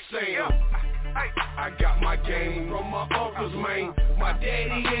Uncle Sam. I got my game from my uncle's man. My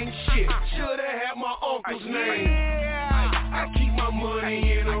daddy ain't shit, shoulda had my uncle's name. I keep my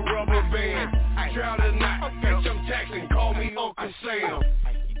money in a rubber band. Shout out, bitch, I'm taxing, call me Uncle Sam.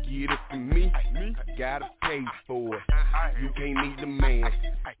 Get it from me, I gotta pay for it. You can't meet the man,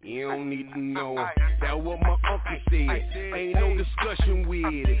 you don't need to know. That's what my uncle said. Ain't no discussion with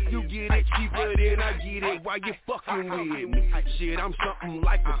it. You get it cheaper than I get it. Why you fucking with me? Shit, I'm something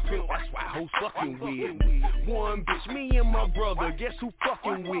like a pimp. That's why hoes fucking with me. One bitch, me and my brother. Guess who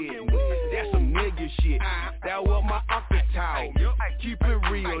fucking with me? That's some nigga shit. That what my uncle taught me. Keep it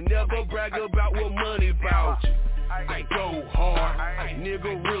real. Never brag about what money bout you. They go hard,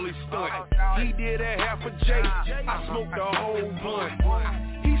 nigga really stunt. He did a half a J, I smoked the whole blunt.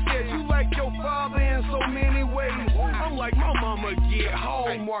 He said you like your father in so many ways. I'm like my mama get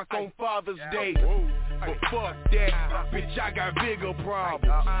Hallmark on Father's Day. But fuck that, bitch, I got bigger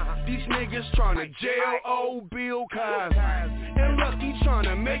problems. These niggas tryna jail old Bill Cosby, and Lucky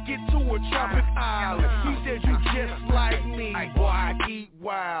tryna make it to a tropic island. He said you just like me, boy, I eat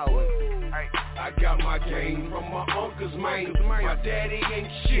wild. I got my game from my uncle's man. My daddy ain't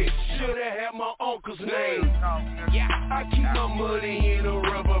shit, shoulda had my uncle's name. Yeah, I keep my money in a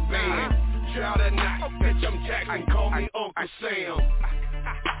rubber band. Try to not, bitch, I'm taxing, call me Uncle Sam.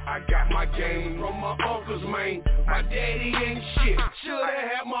 I got my game from my uncle's man. My daddy ain't shit, shoulda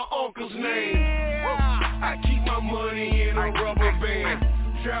had my uncle's name. I keep my money in a rubber band.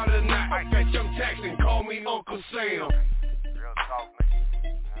 Try to not, bitch, I'm taxing, call me Uncle Sam.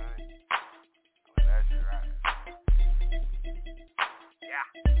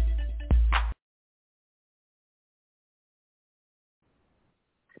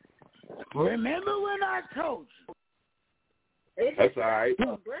 Remember when I told you? That's all right.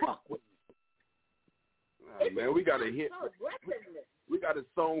 Fuck with me. Man, we got a hit. We got a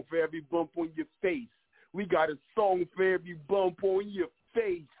song for every bump on your face. We got a song for every bump on your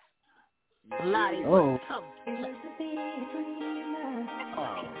face. Bloody. Oh.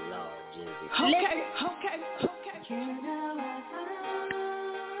 Oh, Lord Jesus. Okay.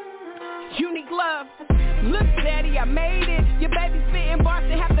 Unique love. Look, daddy, I made it. Your baby spitting bars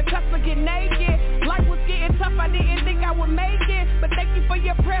to have the customer get naked. Life was getting tough, I didn't think I would make it. But thank you for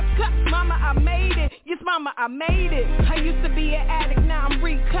your press cuts, mama, I made it. Yes, mama, I made it. I used to be an addict, now I'm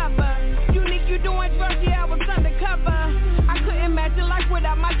recovered. Unique, you doing drugs, yeah, I was undercover. I couldn't imagine life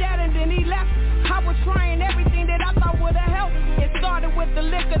without my dad, and then he left. I was trying everything that I thought would have helped. It started with the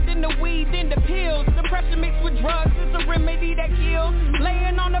liquor, then the weed, then the pills. Depression mixed with drugs is a remedy that kills.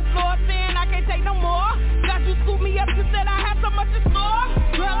 Laying on the floor saying I can't take no more. God, you scooped me up, you said I had so much in store.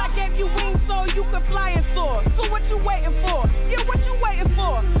 Girl, I gave you wings so you could fly and soar. So what you waiting for? Yeah, what you waiting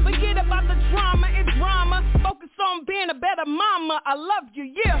for? Forget about the drama and drama. Focus on being a better mama. I love you,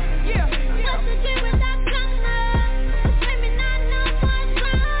 yeah. What's the deal with that drama? Screaming out no more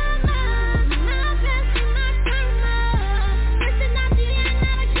drama. Now passing my karma. This is not the end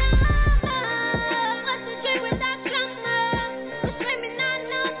of the drama. What's the deal with that drama? Screaming out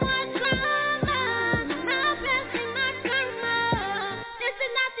no more drama. Now passing my karma. This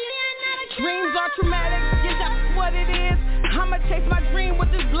is not the end of the drama. Dreams are traumatic, yeah, that's what it is. I'ma chase my dream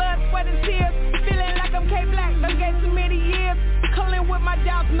with this blood, sweat, and tears. Feeling like I'm K-Black, done gave too many years. Culling with my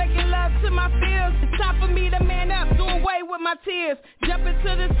doubts, making love to my fears. It's time for me to man up, do away with my tears. Jump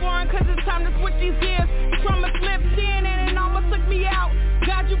into this foreign, cause it's time to switch these gears. Trauma slipped in and it almost took me out.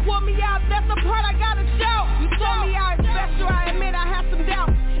 God, you pulled me out, that's the part I gotta shout. You told me I was special, I admit I had some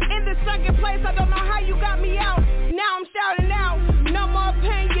doubt. In this sunken place, I don't know how you got me out. Now I'm shouting out, no more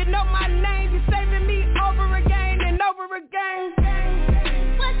pain, you know my name. You're saving me over again and over again.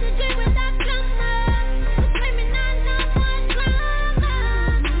 What's the deal with that drama? Screaming out no more drama.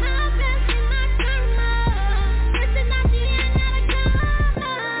 Now passing my karma. This is not the end of the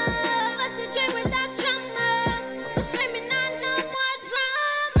drama. What's the deal with that drama? Screaming out no more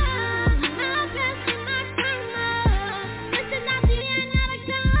drama. Now passing my karma. This is not the end of the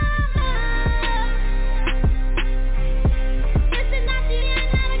drama. This is not the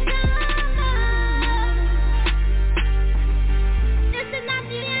end of the drama. This is not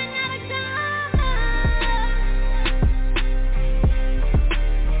the end of the drama.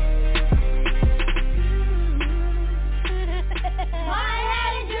 I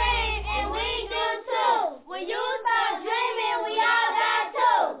had a dream and we do too. When you start dreaming, we all got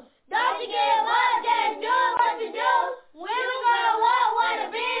to. Don't you give up, just do what you do. When we grow up, wanna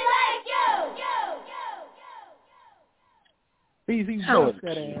be like you. Easy, That was bust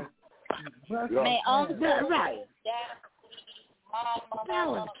that ass. Bust Man, on that That's ass. right. That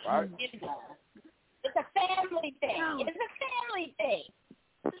was it's a family thing. It's a family thing.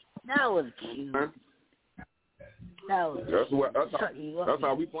 That was cute. That was That's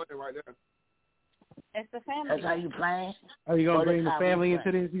how we playing right now. It's the family. That's how you playing? Are you gonna bring the family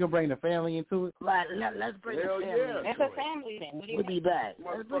into this? You gonna bring the family into it? Right. Let's bring the family into it. It's a family thing. We'll be back.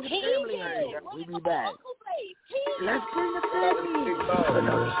 Let's bring the family in. We'll be back. Let's bring the family in. Ever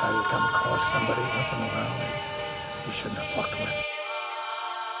notice how you come across somebody once in a while that you shouldn't have fucked with?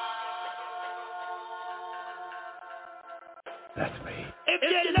 That's me. If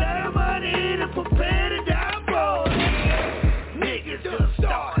you love money to prepare to die for, niggas done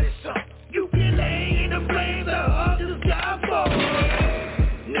started something. You can lay in the flames of the sky for.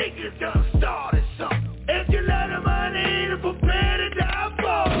 Niggas done started something. If you love the money to prepare to die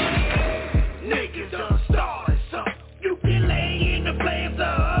for, niggas done started something. You can lay in the flames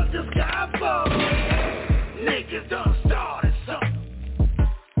of the sky for. Niggas done started something.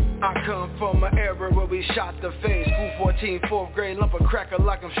 I come from an era where we shot the face. School 14, 4th grade, lump of cracker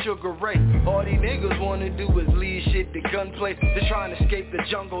like I'm Sugar Ray. All these niggas wanna do is lead shit to gunplay. They're trying to escape the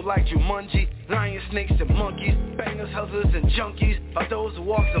jungle like Jumanji. Lions, snakes, and monkeys, bangers, hustlers, and junkies. Are those who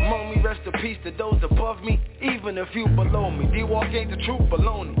walks among me, rest in peace to those above me, even if you below me. D-Walk ain't the truth,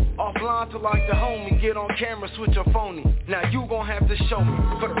 baloney. Offline to like the homie, get on camera, switch your phony. Now you gon' have to show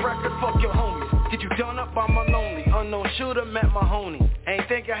me. For the record, fuck your homies. Get you done up by my lonely. Unknown shooter met my honey. Ain't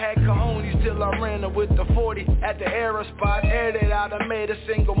think I had cojones till I ran her with the 40 at the era spot. Aired it out, I made a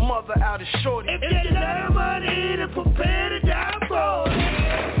single mother out of shorty. If you love money to prepare to die for,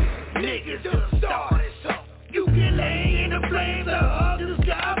 niggas done started something. You can lay in the flames of the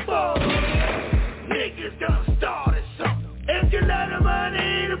sky for. Niggas done started something. If you love the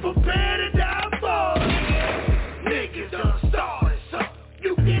money to prepare to die for, niggas done started something.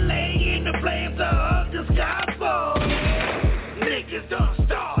 You can lay in the flames of the sky for. Niggas done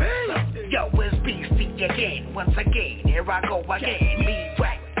started something. Yo, it's Beasty again, once again, here I go again. Me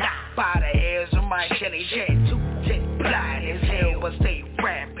right by the hairs of my Shelly jet. 210 blind as hell, but stay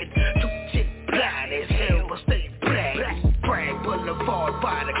rapping. 210 blind as hell, but stay black. Bragg Boulevard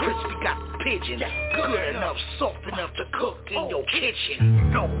by the crispy got pigeons. Good enough, soft enough to cook in your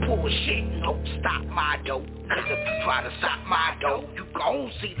kitchen. No bullshit, no stop my dough. Cause if you try to stop my dough, you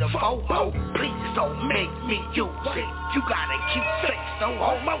gon' see the photo. Please don't make me use it. You got a cute face, no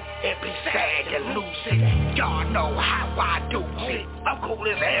homo. It be sad to lose it. Y'all know how I do it. I'm cool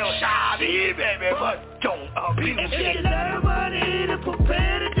as hell, shy, baby, but don't abuse it. If you love money to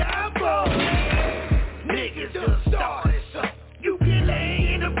prepare to die for, niggas done started something. You can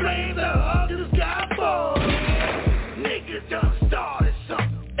lay in the flames of the sky for. Niggas done started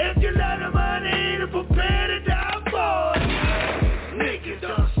something. If you love the money to prepare to die for, niggas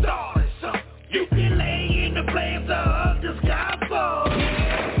done started something. You can lay in the flames of the sky for.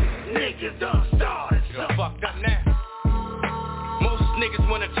 Niggas done started something. Fucked up now. Most niggas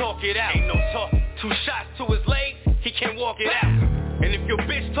wanna talk it out. Ain't no talk. 2 shots to his legs, he can't walk it out. And if your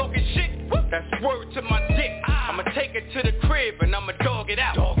bitch talking shit, that's word to my dick. I'ma take it to the crib and I'ma dog it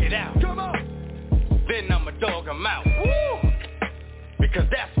out. Dog it out. Come on. Then I'ma dog him out. Woo! Because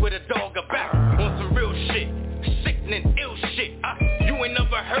that's what a dog about. On some real shit. Sickening ill shit. You ain't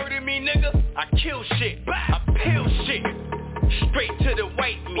never heard of me, nigga? I kill shit. I peel shit. Straight to the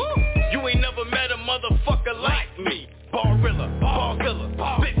white meat. You ain't never met a motherfucker like me. Barilla, Barzilla,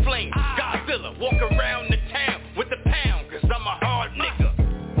 Spit Flame, Godzilla. Walk around the town with the pound, cause I'm a hard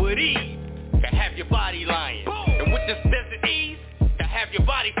nigga. With ease, can have your body lying. And with this desert ease, can have your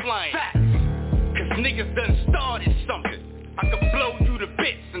body flying. Facts, cause niggas done started something. I can blow you to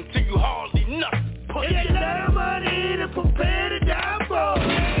bits until you hardly nothing. If you love money to prepare to die for,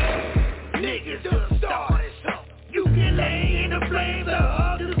 niggas done started something. You can lay in the flames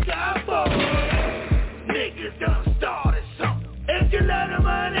of the sky for. Niggas done started something. If you love the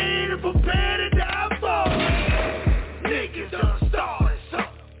money to prepare to die for, niggas done started something.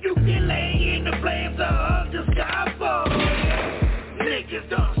 You can lay in the flames of the sky for. Niggas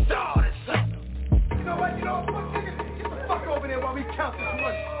done started something. You know what? Fuck niggas, get the fuck over there while we count this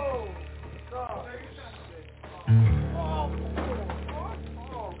money.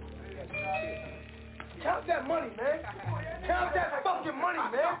 Count that money, man. Count that fucking money,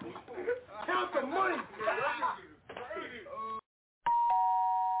 man. Count the money.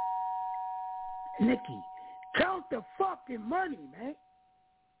 Nikki, count the fucking money, man.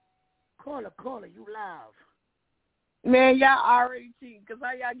 Caller, you live. Man, y'all already cheating, because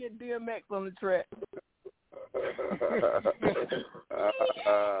how y'all get DMX on the track?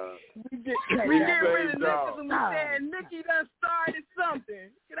 we get rid of niggas and we said Nikki done started something.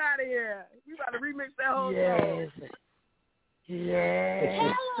 Get out of here. We about to remix that whole song. Yes.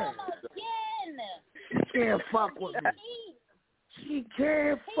 She can't fuck with me. She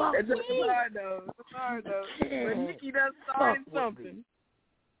can't fuck with me. It's hard though. But Nikki done started something.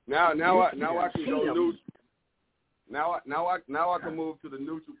 Now I can go neutral. Now I can move to the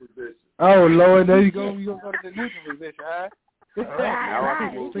neutral position. Oh Lord, there you go. You gonna go to the neutral position, huh? Now I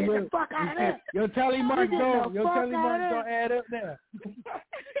can get the fuck out of there. Your tally marks gonna add up now.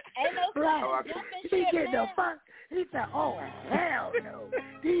 Ain't no right. He get the fuck. He said, "Oh hell no."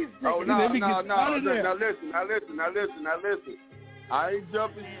 These no. Now listen. I ain't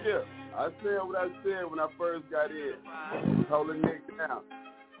jumping ship. I said what I said when I first got in. Holding Nick down.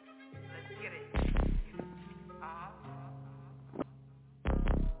 Let's get it.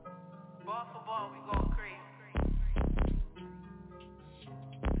 Ball for ball, we going crazy.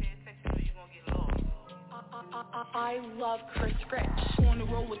 Pay attention or you gonna get lost. I love Chris Rich. On the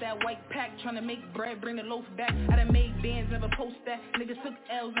road with that white pack, trying to make bread, bring the loaf back. I done made bands, never post that. Niggas took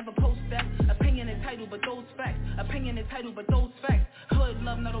L's, never post that. Opinion and title, but those facts. Opinion and title, but those facts. Hood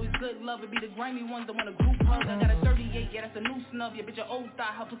love, not always good love. It be the grimy ones that want a group hug. I got a 38, yeah, that's a new snub. Yeah, bitch, your old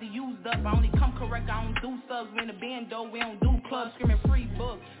style, her pussy used up. I only come correct, I don't do subs. We in a band, though, we don't do clubs. Screaming free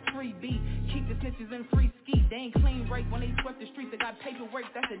book, free beat. Keep the snitches in free ski. They ain't clean right when they swept the streets. They got paperwork,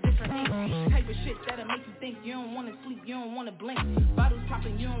 that's a different ink. Type of shit that'll make you think you don't wanna sleep, you don't wanna blink. Bottles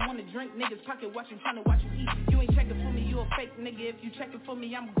popping, you don't wanna drink. Niggas pocket watching, trying to watch you eat. You ain't checking for me, you a fake nigga. If you checking for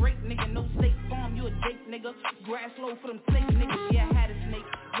me, I'm a great nigga. No State Farm, you a date nigga. Grass low for them snake niggas. Yeah, I had a snake,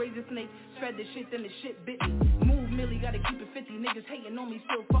 raised a snake, fed the shit, then the shit bit me. Move Millie, gotta keep it 50. Niggas hating on me,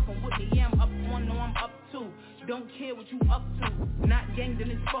 still fucking with me. Yeah, I'm up one, no, I'm up two. Don't care what you up to. Not gang,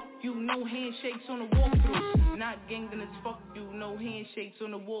 then it's fuck you. No handshakes on the walkthrough. Not gang, then it's fuck you. No handshakes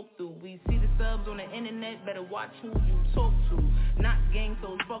on the walkthrough. We see the subs on the internet, better watch who you talk to. Not gang,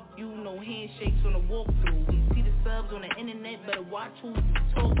 so it's fuck you. No handshakes on the walkthrough. We see the subs on the internet, better watch who you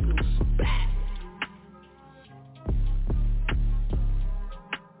talk to. Bah!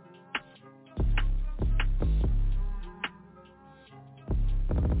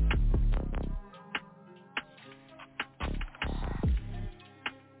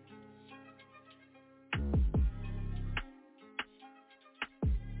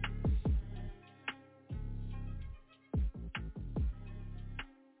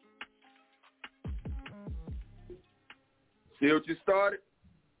 See what you started?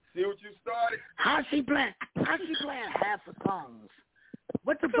 How she playing half the songs?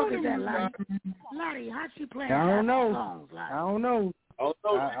 What the fuck is that, Lottie? How she playing half the songs, Lottie? I don't know. I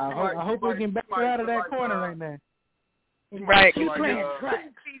hope we can back her out of that corner right now. Right. She playing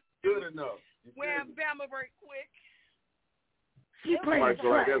tracks. Good enough. Wham, Bama, right quick. She playing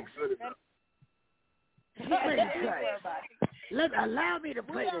tracks. Good enough. She playing tracks. Allow me to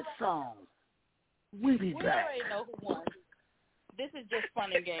play this song. We be back. We already know who won. This is just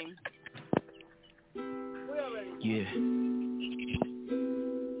fun and games. Yeah.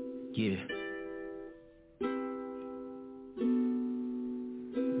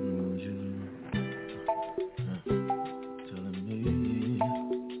 Telling me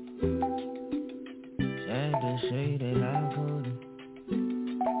sad to say that I couldn't.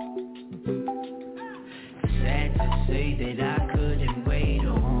 Sad to say that I couldn't wait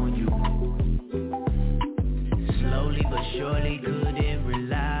on you. Slowly but surely couldn't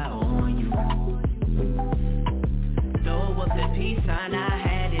rely on you. Throw up the peace sign, I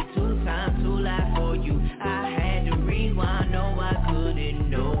had it 2 times to lie for you. I had to rewind, no I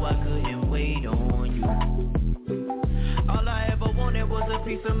couldn't wait on you. All I ever wanted was a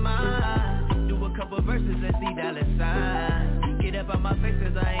piece of mind. Do a couple verses and see $sign. Get up on my face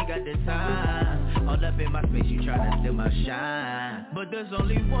cause I ain't got the time. All up in my space, you tryna steal my shine. But there's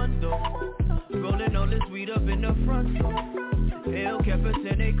only one though. Rolling all this weed up in the front door. El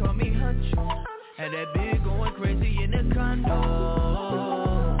Capitan, they call me Huncho. And that big going crazy in the condo.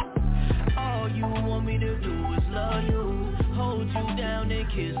 All you want me to do is love you. Hold you down and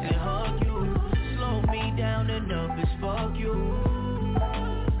kiss and hug you. Slow me down enough is fuck you.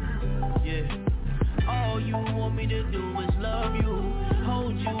 Yeah. All you want me to do is love you.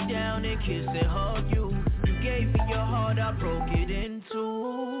 Hold you down and kiss and hug you. You gave me your heart, I broke it in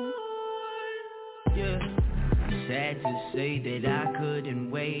two. Yeah. Sad to say that I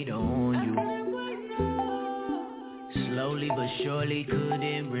couldn't wait on you. Slowly but surely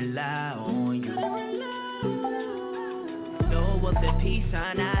couldn't rely on you. Throw up the peace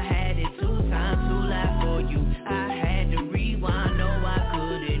sign, I had it 2 times to lie for you. I had to rewind, no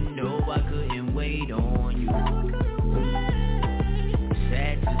I couldn't wait on you.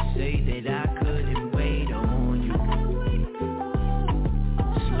 Sad to say that I couldn't wait on you.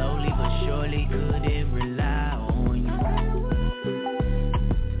 Slowly but surely couldn't rely on you.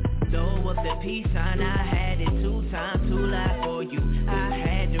 Throw up the peace sign, I had it 2 times to lie for you. I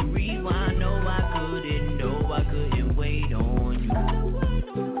had to rewind, no I couldn't wait on you.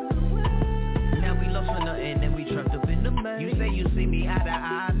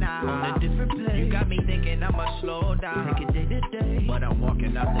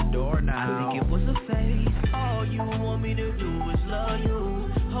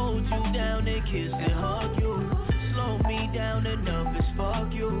 down and kiss and hug you. Slow me down enough and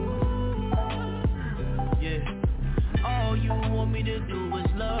spark you. Yeah. All you want me to do is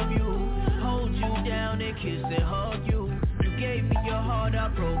love you. Hold you down and kiss and hug you. You gave me your heart, I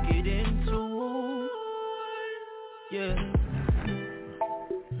broke it in two. Yeah.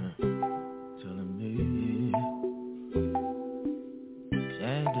 Telling me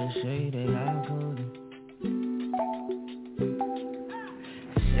sad to say that I couldn't.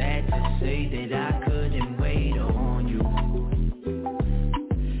 Sad to say that I couldn't wait on you.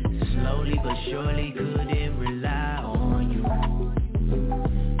 Slowly but surely couldn't rely on you.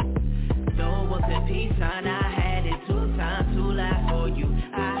 Though it was a peace sign, I had it 2 times to lie for you.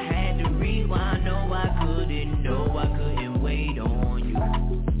 I had to rewind, no I couldn't wait on you.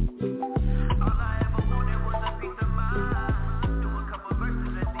 All I ever wanted was a piece of mind. Do a couple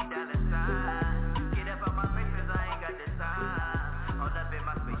verses and see down inside. Get up out my face 'cause I ain't got the time. All up in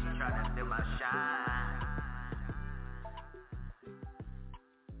my face, you try to steal my shine.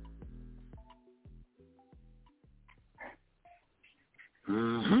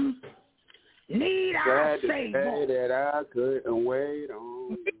 Need I say more? That I couldn't wait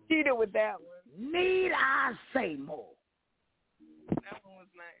on. Cheat it with that one. Need I say more? That one was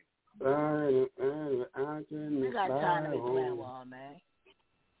nice. We got time to be playing with her, man.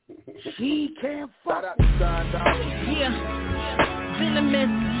 She can't fuck. Yeah, venomous,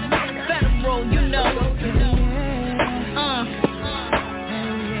 federal, you know.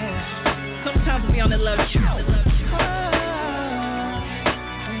 Sometimes we on the love show.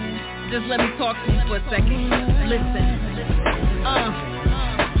 Just let me talk to you for a second. Listen.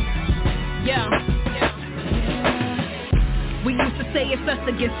 Yeah. We used to say it's us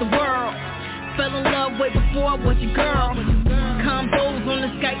against the world. Fell in love way before I was your girl. Combos on the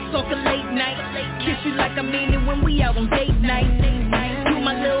Skype, talking late night. Kiss you like I mean it when we out on date night. You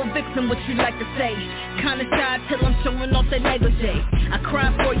my little vixen, what you like to say. Kinda shy till I'm showing off that negligee. I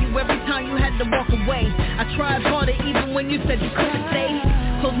cried for you every time you had to walk away. I tried harder even when you said you couldn't stay.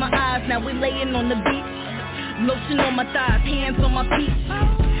 Close my eyes, now we laying on the beach. Lotion on my thighs, hands on my feet.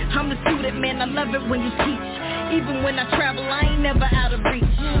 I'm the student, man, I love it when you teach. Even when I travel, I ain't never out of reach.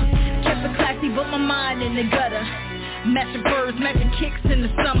 Kept it classy, but my mind in the gutter. Matching birds, matching kicks in the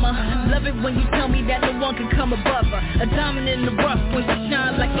summer. Love it when you tell me that no one can come above her. A diamond in the rough when you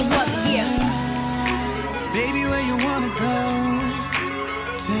shine like no other, yeah. Baby, where you wanna go?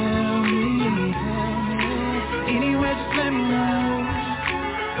 Tell me. Anywhere, just let me know.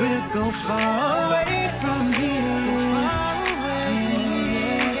 We'll go far away from here.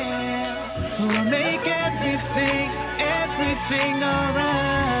 We'll make everything alright.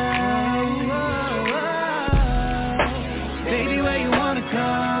 Baby, where you wanna go?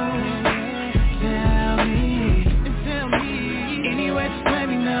 Tell me. Anywhere, just let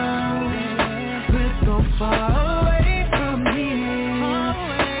me know. We'll go far away from here.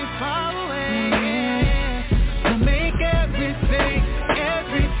 Far away. We'll make everything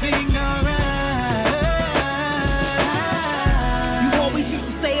alright. You always used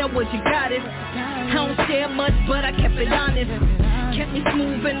to say I was your goddess. I don't share much, but I kept it honest. Kept me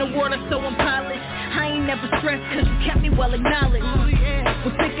smooth in the water, so I'm polished. I ain't never stressed, cause you kept me well acknowledged.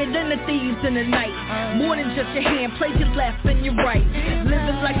 Was thicker than the thieves in the night. More than just your hand, played your left and your right.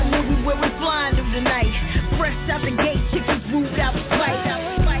 Living like a movie where we flying through the night. Fresh out the gate, chickens moved out of sight.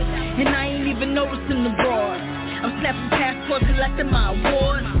 And I ain't even noticing the broad. I'm snapping passports, collecting my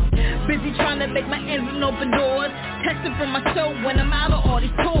awards. Busy trying to make my ends and open doors. Texting from my show when I'm out of all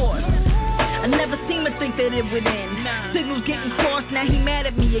these tours. I never seem to think that it would end. Signals getting crossed, now he mad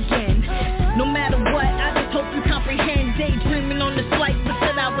at me again. No matter what, I just hope you comprehend. Daydreaming on this flight, but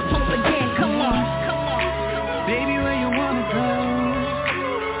said I was home again. Come on. Baby, where you wanna go?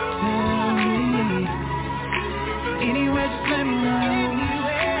 Tell me. Anywhere, just let me know.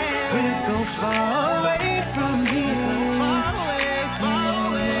 We'll go far away from here. Far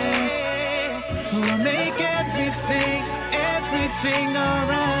away. We'll make everything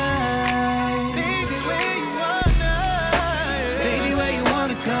alright. Baby, where you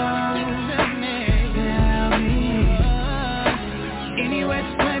wanna go?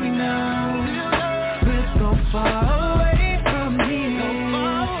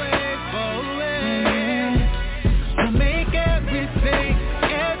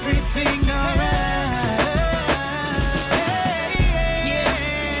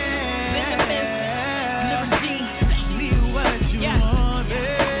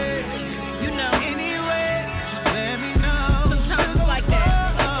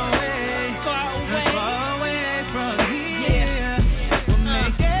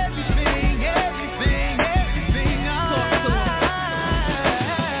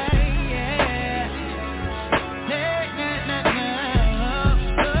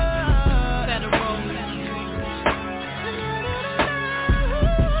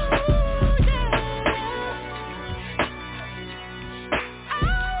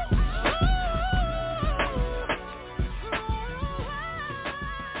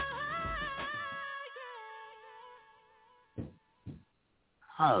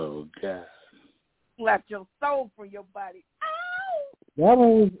 Oh, God. Left your soul from your body. That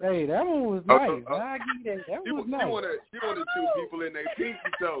one was nice. I give you that. That was nice. You want to shoot people in their pinky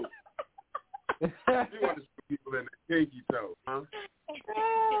toe. You want to shoot people in their pinky toe, huh?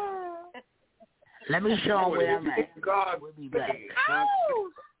 Let me show them where I'm at. God, we'll be back.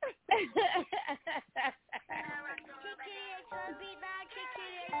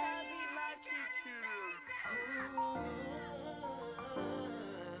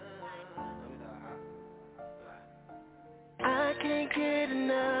 I can't get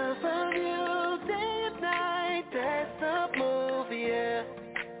enough of you day and night. That's the movie, yeah.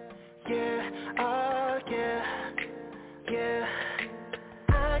 Yeah, oh yeah, yeah.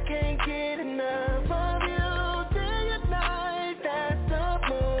 I can't get enough of you day and night. That's the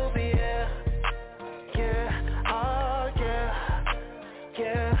movie, yeah. Yeah, oh yeah,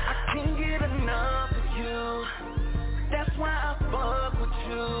 yeah. I can't get enough of you. That's why I fuck with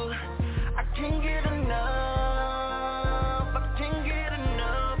you. I can't get enough.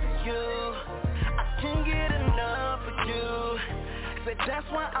 That's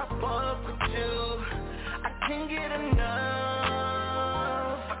why I fuck with you. I can't get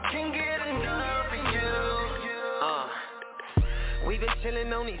enough. I can't get enough of you. We've been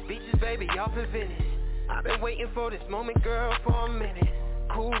chilling on these beaches, baby, off in Venice. I've been waiting for this moment, girl, for a minute.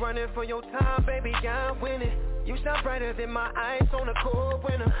 Cool running for your time, baby, I'm winning. You shine brighter than my eyes on a cold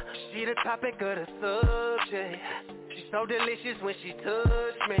winter. She the topic of the subject. She's so delicious when she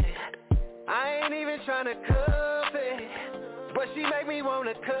touch me. I ain't even trying to cuff it, but she make me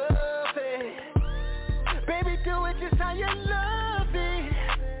wanna cuff it. Baby, do it just how you love it.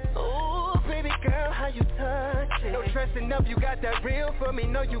 Oh, baby girl, how you touch it. No dressing up, you got that real for me.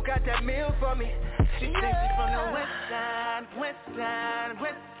 No, you got that meal for me. She thinks she's from the west side, west side,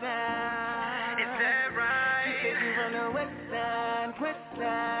 west side. Is that right? She says she's from the west side, west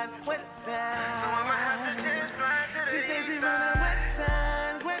side, west side. So I'ma have to just fly to the east side. She says she's from the west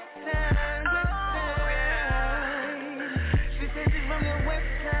side, west side.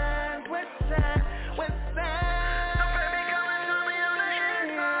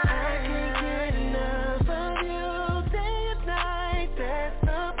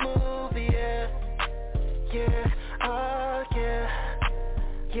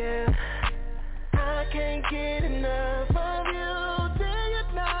 Get enough of you day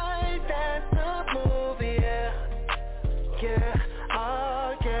and night. That's the movie, yeah. Yeah,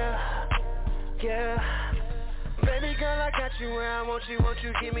 oh yeah, yeah. Baby girl, I got you where I want you. Won't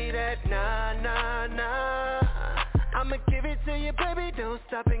you give me that nah, nah, nah? I'ma give it to you, baby. Don't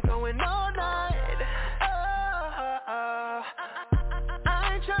stop and going all night.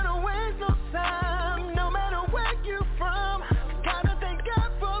 I ain't tryna waste no time. No matter where you from, gotta thank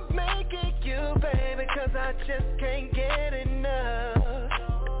God for making you, baby, cause I just can't get enough.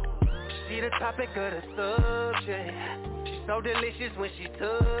 She the topic of the subject. She's so delicious when she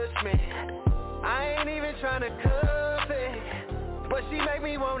touch me. I ain't even tryna cuff it, but she make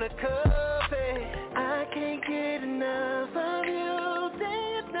me wanna cuff it. I can't get enough of you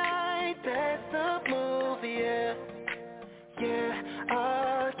day and night. That's the movie, yeah. Yeah,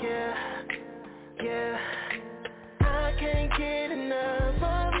 oh yeah, yeah. I can't get enough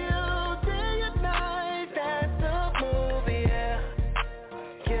of you day and night. That's the movie, yeah.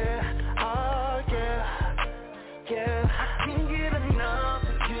 Yeah, oh yeah, yeah. I can't get enough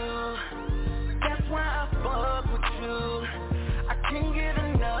of you. That's why I fuck with you. I can't get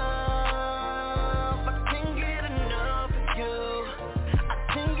enough. I can't get enough of you. I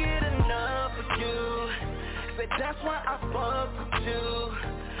can't get enough of you. But that's why I fuck with you.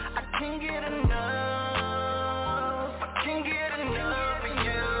 I can't get enough. I can't get enough of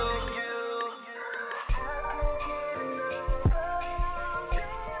you.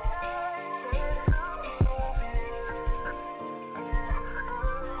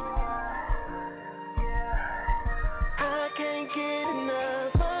 I can't get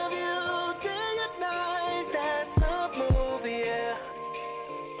enough of you day and night. That's the movie, yeah.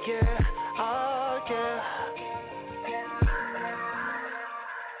 Yeah, oh yeah.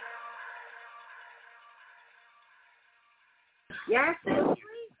 Yes,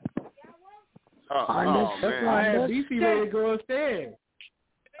 That's why I had Beasty ready to go upstairs.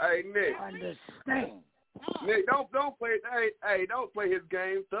 Hey, Nick. Understand. Nick, don't play. Hey, don't play his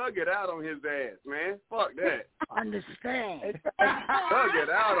game. Thug it out on his ass, man. Fuck that. Understand. Thug it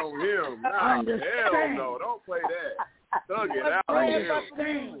out on him. Nah, hell no. Don't play that. Thug it out on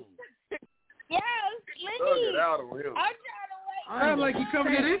him. Yes, Thug it out on him. Sounds like you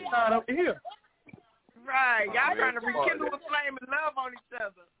coming to this side over here. Right, y'all trying to rekindle a flame and love on each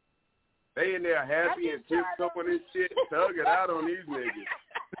other. They in there happy and pissed up on this shit. Thug it out on these niggas.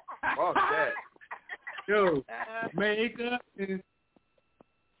 Fuck that. Yo, makeup is...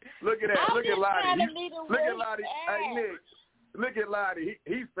 Look at that. Look at Lottie. Look at worst Lottie. Hey, Nick. Look at Lottie.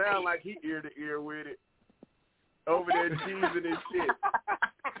 He sound like he ear to ear with it. Over there cheesing and shit.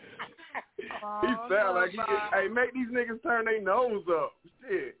 He sound like he hey, make these niggas turn their nose up.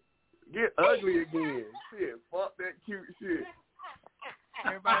 Shit. Get ugly again. Shit. Fuck that cute shit.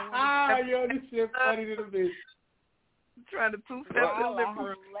 Yo, this shit funny to the bitch. Trying to two-step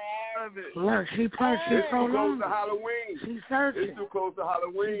delivery. Look, she prolonged. It's too close to Halloween. She searching. It's too close to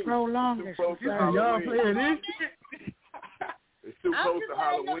Halloween. She prolonged. It's too close to Halloween. Y'all playing this shit? It's too close to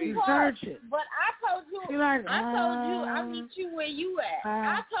Halloween. Searching. But I told you, I'll meet you where you at.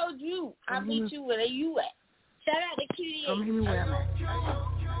 I told you, I'll meet you where you at. Shout out to QD. Come meet me where I'm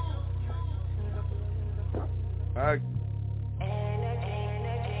at.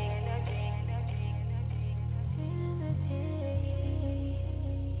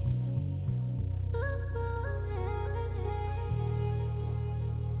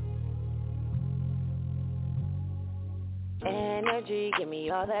 Energy, give me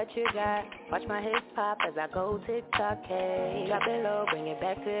all that you got. Watch my hips pop as I go tick-tock, hey. Drop it low, bring it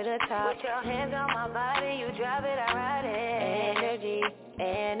back to the top. Put your hands on my body, you drive it, I ride it. Energy,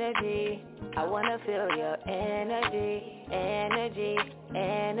 energy, I wanna feel your energy. Energy,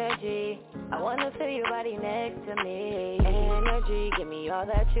 energy, I wanna feel your body next to me. Energy, give me all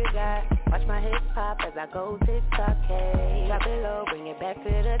that you got. Watch my hips pop as I go tick-tock, hey. Drop it low, bring it back to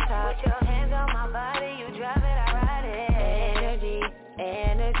the top. Put your hands on my body, you drive it, I ride it. Energy,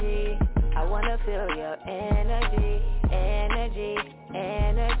 energy, I wanna feel your energy. Energy,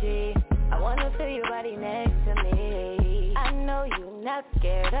 energy, I wanna feel your body next to me. I know you're not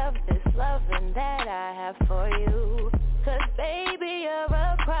scared of this loving that I have for you. 'Cause baby, you're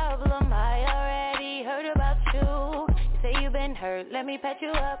a problem, I already heard about you. You say you've been hurt, let me pat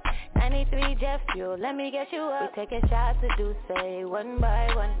you up. 93 jet fuel, let me get you up. We taking shots to do, say, one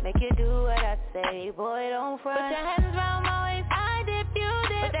by one. Make you do what I say, boy, don't front. Put your hands around my waist, I dip, you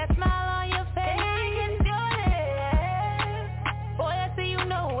dip. Put that smile on your face, and I can do it. Boy, I see you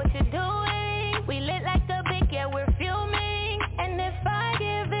know what you're doing. We lit like a big, yeah, we're fuming. And if I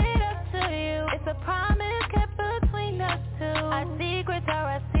give it up to you, it's a promise kept between us two. Our secrets are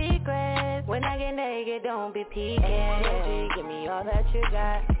our secrets. When I get naked, don't be peeking. Energy, give me all that you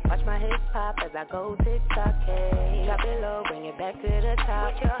got. Watch my hips pop as I go tick-tock, hey. Drop it low, bring it back to the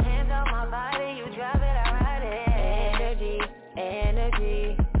top. Put your hands on my body, you drive it, I ride it. Energy,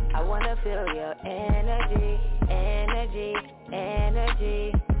 energy, I wanna feel your energy. Energy,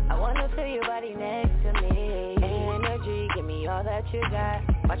 energy, I wanna feel your body next to me. Energy, give me all that you got.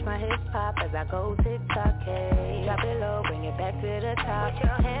 Watch my hips pop as I go tick-tock, hey. Drop it low, bring it back to the top. Put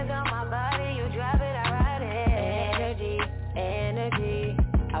your hands on my body, you drive it, I ride it. Energy, energy,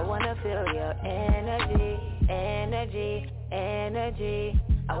 I wanna feel your energy. Energy, energy,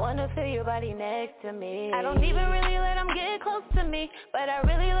 I wanna feel your body next to me. I don't even really let them get close to me, but I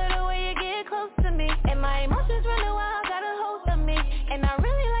really love the way you get close to me. And my emotions running wild, got a hold of me. And I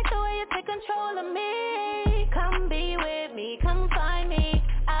really like the way you take control of me. Come be with me, come find me.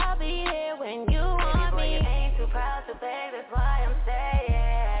 I'll be here when you want me. You ain't too proud to beg, that's why I'm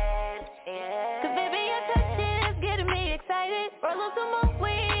staying. Yeah. 'Cause baby, your touch is getting me excited. Roll up some more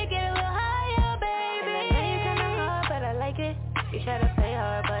weed, get a little higher, baby. And I know you kinda hard, but I like it. You try to play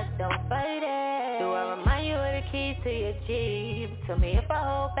hard, but don't fight it. Do I remind you of the keys to your Jeep? Tell me if I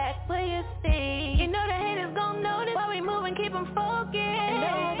hold back, will you see? You know the haters gon' notice while we move and keep them focused. And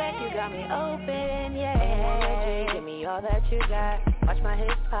don't hold back, you got me open, yeah. Energy, give me all that you got. Watch my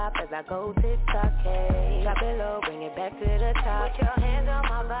hips pop as I go tick-tock, hey. Drop it low, bring it back to the top. Put your hands on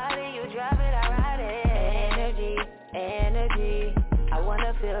my body, you drive it, I ride it. Energy, energy, I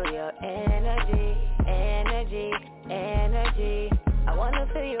wanna feel your energy. Energy, energy, I wanna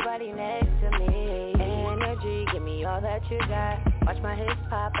feel your body next to me. Energy, give me all that you got. Watch my hips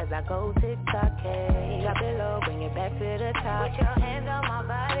pop as I go tick-tock, hey. Drop it low, bring it back to the top. Put your hands on my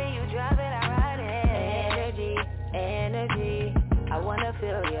body, you drive it, I ride it. Energy, energy, I wanna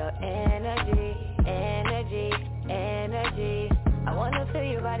feel your energy. Energy, energy, I wanna feel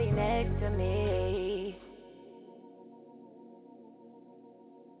your body next to me.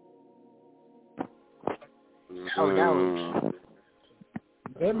 Oh, that was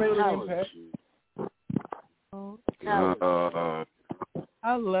That made an impact.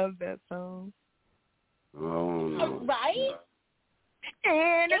 I love that song. Right?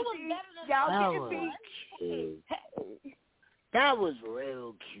 And it was better than y'all that was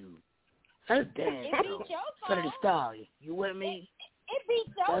real cute. Let's dance, though. For the star. You with me? It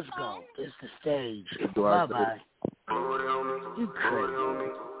beats your Let's go. It's the stage. Do I Bye-bye. You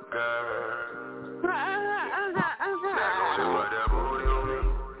crazy.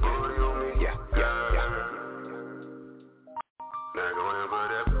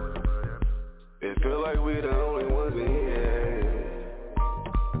 It feel like we the only ones in here.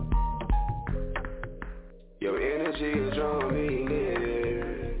 Your energy is drawing me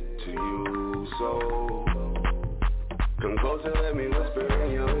near to you, so come close and let me whisper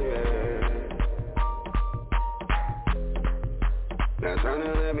in your ear. Now turn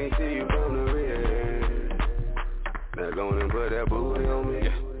and let me see you from the rear. Now go and put that booty on me,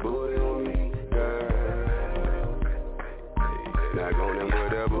 booty on me, girl. Now go and put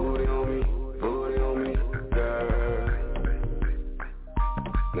that booty on me, booty on me, girl.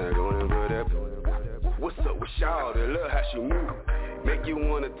 Now go and put that. What's up with y'all? They love how she move. Make you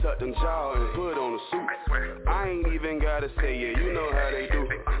wanna tuck them jaws and put on a suit. I ain't even gotta say it, you know how they do.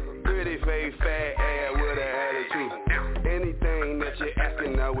 Pretty face, fat ass with an attitude. Anything that you're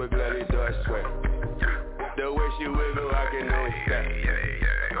asking, I would gladly do, I swear. The way she wiggle, I can only stop.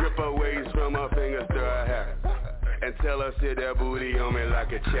 Grip her waist from her fingers to her hair. And tell her sit that booty on me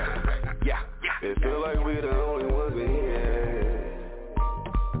like a chair. Yeah, it feel like we the only ones in here.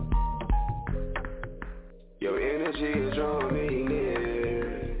 Your energy is drawing me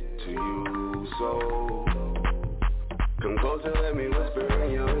near to you, so come close and let me whisper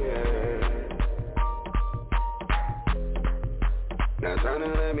in your ear. Now turn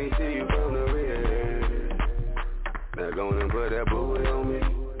and let me see you from the rear. Now go and put that booty on me,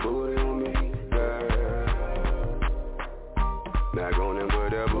 girl. Now go and put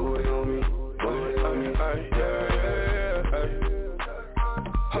that booty on me, girl.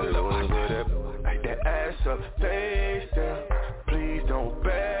 Hold on, put that ass up, face down. Please don't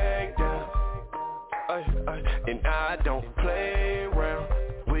back down. And I don't play around.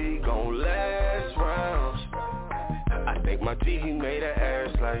 We gon' last rounds. I think my G, he made an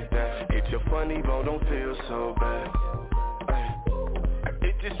ass like that. It's your funny bone, don't feel so bad.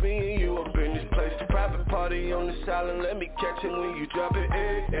 It's just me and you up in this place. Private party on the silent, let me catch it when you drop it.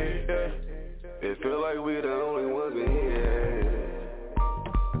 It feel like we the only ones in here.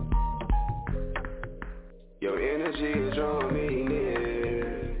 Your energy is drawing me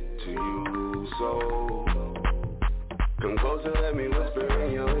near to you, so come close and let me whisper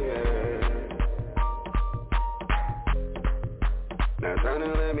in your ear. Now turn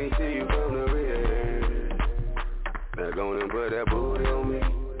and let me see you from the rear. Now go and put that booty on me,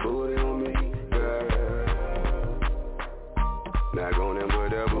 girl. Now go and put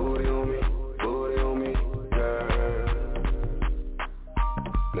that booty on me, girl.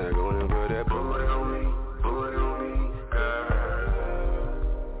 Now go and put that booty on me.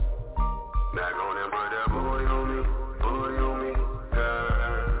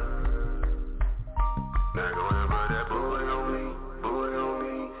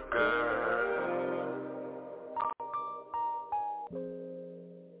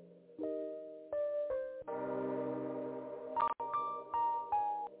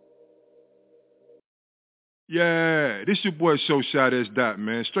 Yeah, this your boy Show Shot S. Dot,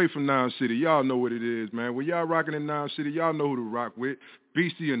 man. Straight from Noun City. Y'all know what it is, man. When y'all rocking in Noun City, y'all know who to rock with.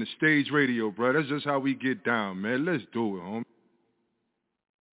 Beastie and the Stage Radio, bro. That's just how we get down, man. Let's do it, homie.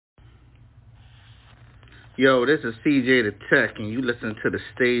 Yo, this is CJ the Tech, and you listen to the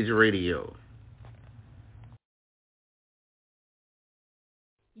Stage Radio.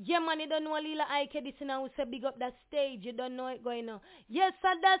 Yeah, man, you don't know Lila Ike, this now we say big up that stage, you don't know it going on. Yes,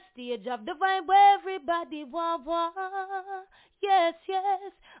 at that stage of the vibe where everybody want. Yes,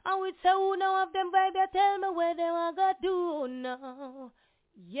 and we say who know of them vibe, they tell me where they want to do now.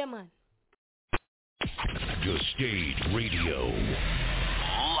 Yeah, man. The Stage Radio.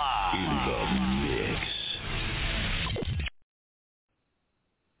 Live. In the mix.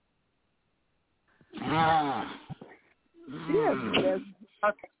 Yes,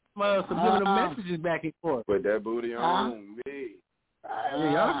 subliminal messages back and forth. Put that booty on me.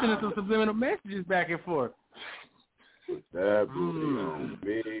 Y'all sending some subliminal messages back and forth. Put that booty on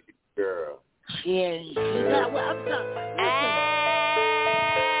me, girl. Yeah.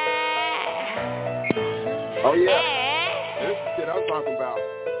 Oh yeah, that's the shit I'm talking about.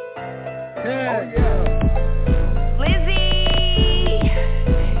 Yeah. Oh yeah.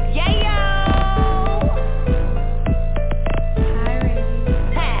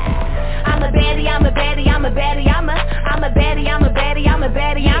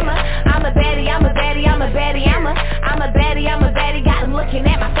 I'm a baddie, got him looking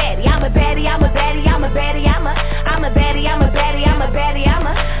at my fatty. I'm a baddie, I'm a baddie, I'm a baddie, I'm a baddie, I'm a baddie, I'm a baddie,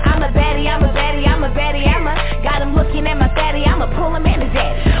 I'm a baddie, I'm a baddie, I'm a baddie, got him looking at my fatty. I'ma pull him in his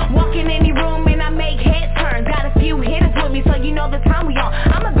ass. Walk in any room and I make head turns. Got a few hitters with me, so you know the time we on.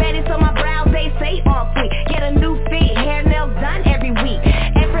 I'm a baddie.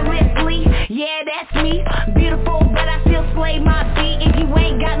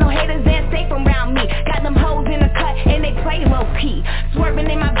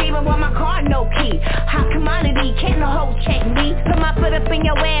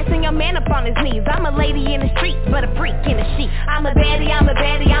 on his knees. I'm a lady in the streets, but a freak in the sheets. I'm a baddie, I'm a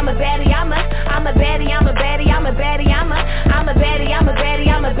baddie, I'm a baddie, I'm a baddie, I'm a baddie, I'm a baddie, I'm a baddie, I'm a baddie,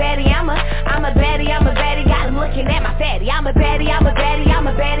 I'm a baddie, I'm a baddie, I'm a baddie, got him looking at my fatty. I'm a baddie, I'm a baddie, I'm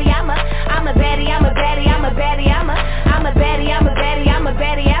a baddie, I'm a baddie, I'm a baddie, I'm a baddie, I'm a baddie, I'm a baddie, I'm a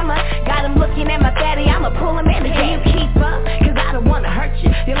baddie, got him looking at my fatty. I'ma pull him in the Can you keep up? Cause I don't wanna hurt you.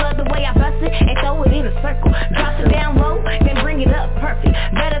 You love the way I bust it and throw it in a circle. Drop it down low, then bring it up perfect.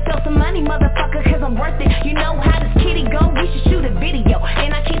 Better throw some money, motherfucker, cause I'm worth it. You know how this kitty go? We should shoot a video.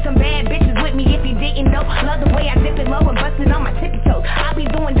 And I keep some bad bitches with me if you didn't know. Love the way I dip it low and bust it on my tippy toes. I be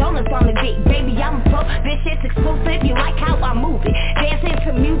doing donuts on the dick, baby, I'm a pro. This shit's exclusive, you like how I move it. Dancing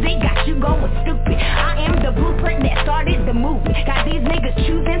to music, got you going stupid. I am the blueprint that started the movement. Got these niggas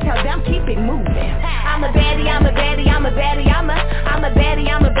choosing, tell them keep it moving. I'm a baddie, I'm a baddie, I'm a baddie, I'm a baddie, I'm a baddie,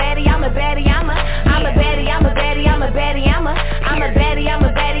 I'm a baddie, I'm a baddie, I'm a baddie, I'm a baddie, I'm a baddie, I'm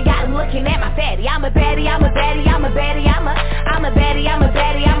a baddie, got him looking at my fatty. I'm a baddie, I'm a baddie, I'm a baddie, I'm a baddie, I'm a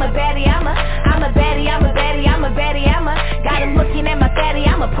baddie, I'm a baddie, I'm a baddie, I'm a baddie, I'm a baddie, got him looking at my fatty.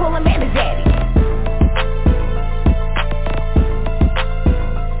 I'ma pull him in his daddy.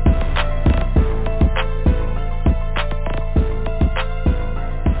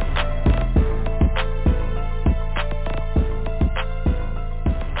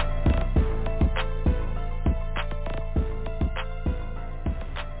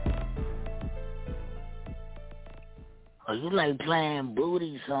 Oh, you like playing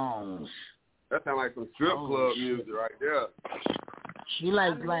booty songs. That sounds like some strip club music right there. She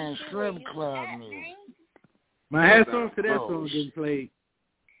like playing strip club music. My hat's off to that song getting played.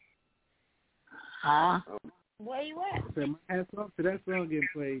 Huh? Where you at? I said my hat's off to that song getting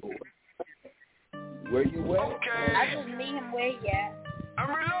played. Where you at? Okay. I just meet him where he at. I'm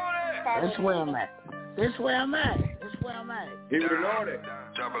reloaded. That's where I'm at. That's where I'm at. That's where I'm at. He reloaded.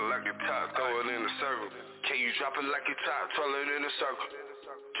 Drop it like a top, throw it in a circle. Can you drop it like a top, twirl it in a circle?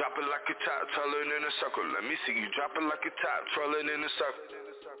 Drop it like a top, twirl it in a circle. Let me see you drop it like a top, twirl it in a circle.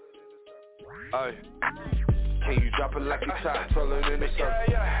 Aye. Can you drop it like a top, twirl it in a circle?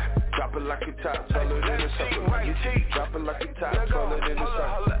 Drop it like a top, twirl it in a circle. Let me see you drop it like a top, twirl it in a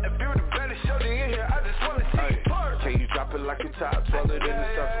circle. If you're the baddest shorty in here, I just wanna see you twerk. Can you drop it like a top, twirl it in a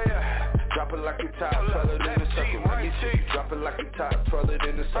circle? Drop it like a top, twirl it in a circle. Let me see you drop it like a top, twirl it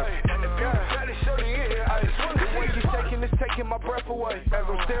in a circle. If you're the baddest shorty in here, I just wanna see you shaking, it's taking my breath away. As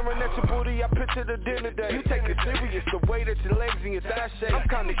I'm staring at your booty, I picture the dinner day. You take it serious, the way that your legs and your thighs shake. I'm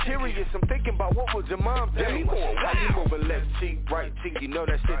kinda curious, I'm thinking about what would your mom think. How you moving left cheek, right cheek, you know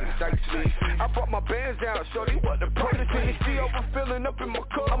that shit excites me. I brought my bands down, shorty, what the purpose is? See over filling up in my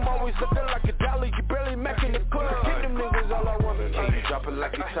cup. I'm always looking like a dollar, you barely macking the club. Get them niggas all I wanna know. Can you drop it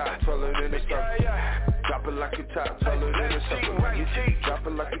like a top, twirl it in a circle? Drop it like a top, twirl it in a circle. Drop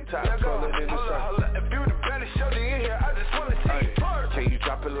it like a top, twirl it in a circle. If you the baddest shorty in here, I just wanna see you twerk. Can you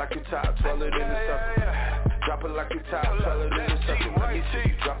drop it like a top, twirl it in a circle? Drop it like a top, twirl it in a circle. Let me see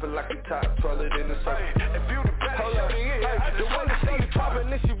you drop it like a top, twirl it in a circle. If you the baddest shorty in here, I just wanna see you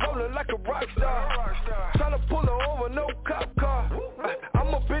poppin', and she rollin' like a rock star. Tryna pull her over, no cop car.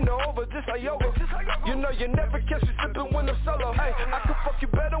 I'ma bend her over just like yoga. You know you never catch me slippin' when I'm solo. Hey, I can fuck you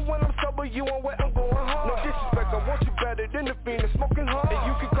better when I'm sober. You on where I'm going home. No disrespect, I want you better than the fiend and smoking hard. And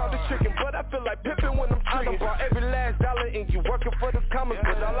you can call this chicken, but I feel like Pippin when I'm treating. I brought every last dollar and you working for the commas,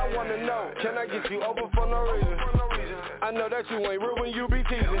 but all I wanna know, can I get you over for no reason? I know that you ain't real when you be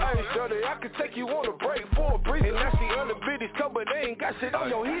teasing. I ain't sure that I could take you on a break for a breeze. And I see other bitches come, but they ain't got shit on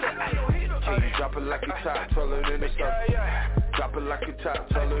your heater. Can you drop it like a top, twirl it in a circle? Drop it like a top,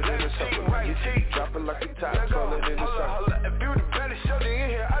 twirl it in a circle. Drop it like a top, twirl it in a circle. If you the baddest shorty in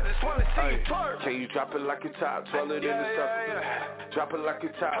here, I just wanna see you twerk. Can you drop it like a top, twirl it in a circle? Drop it like a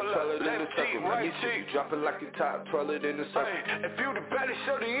top, twirl it in a circle. Let me see you drop it like a top, twirl it in a circle. If you the baddest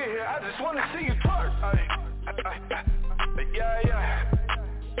shorty in here, I just wanna see you twerk. Yeah.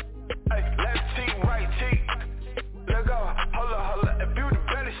 Hey, left cheek, right cheek. Let go. Hold up. If you the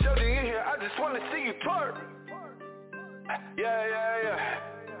baddest shorty in here, I just wanna see you twerk. Yeah.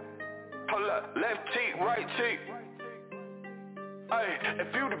 Hold up. Left cheek, right cheek. Hey,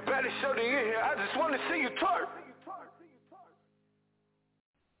 if you the baddest shorty in here, I just wanna see you twerk.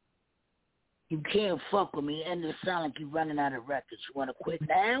 You can't fuck with me, and it sound like you running out of records. You wanna quit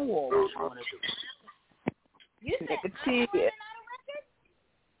now, or what you wanna do? You said I'm running out of records?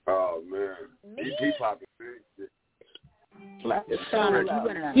 Oh man, he popping shit. Like it sound like you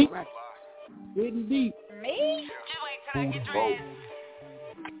running out of records. Getting deep. Me? Just wait till I get dressed.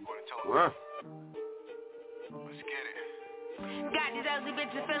 What? Got these ugly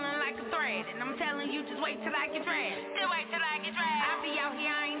bitches feeling like a thread, and I'm telling you, just wait till I get dressed. Just wait till I get dressed. I be out here,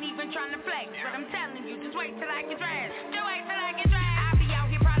 I ain't even even trying to flex, but I'm telling you, just wait till I get dressed. Just wait till I get dressed. I be out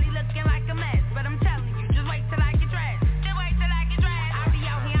here probably looking like a mess, but I'm telling you, just wait till I get dressed. Just wait till I get dressed. I be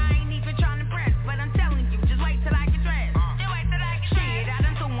out here, I ain't even trying to press, but I'm telling you, just wait till I get dressed. Just wait till I get dressed. Shit, I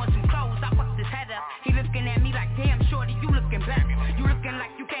done threw on some clothes, I fucked his head up. He looking at me like, damn, shorty, you looking better. You looking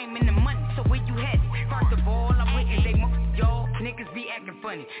like you came in the money, so where you headed? First of all, I'm waiting, they yo, niggas be acting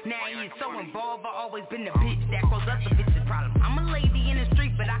funny. Now he is so involved, I always been the bitch that caused us a bitch's problem. I'm a lady in the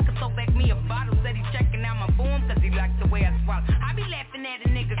street, but I could throw back me a bottle. Said he checking out my form, cause he likes the way I swallow. I be laughing at a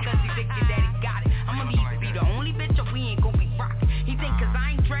nigga cause he thinking that he got it. I'ma be the only bitch or we ain't gon' be rockin'. He think cause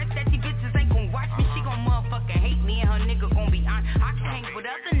I ain't dressed that these bitches ain't gon' watch me. She gon' motherfucking hate me and her nigga gon' be on. I can hang with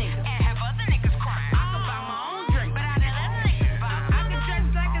other niggas and have other niggas crying. I can buy my own drink, but I done let other niggas buy. I can dress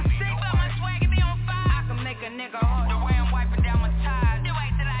like a sick, but my swagger be on fire. I can make a nigga hard the way I'm wiping down my tires. Just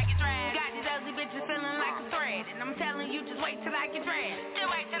wait till I get dressed. Got these ugly bitches feeling like a thread, and I'm telling you, just wait till I get dressed. Just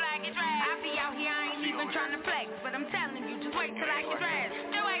wait till I get dressed. I be out here, I ain't even trying to flex, but I'm telling you, just wait till I get dressed.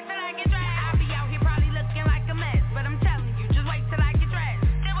 Just wait till I get dressed. I be out here probably looking like a mess, but I'm telling you, just wait till I get dressed.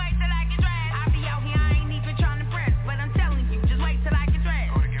 Just wait till I get dressed. I be out here, I ain't even trying to press, but I'm telling you, just wait till I get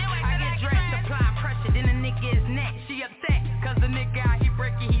dressed. I get dressed, applying pressure, then the nigga is neck. She upset, cause the nigga out here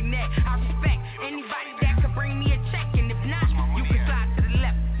breaking he neck. I respect anybody that could bring me a check, and if not, you can slide to the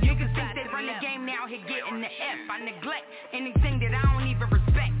left. Niggas think they run the game now, here getting the F. I neglect anything that I don't even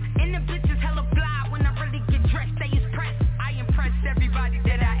respect. And the bitches hella fly when I really get dressed, they is pressed. I impress everybody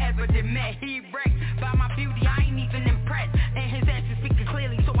that I ever did met. He wrecked by my beauty, I ain't even impressed. And his ass is speaking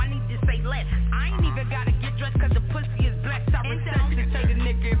clearly, so I need to say less. I ain't even gotta get dressed cause the pussy is blessed. I resuscitate a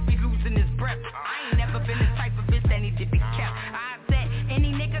nigga if he losing his breath. I ain't never been the type of bitch that need to be kept. I upset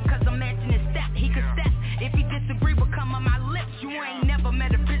any nigga cause I'm matching his step. He could step if he disagree but come on my lips. You ain't never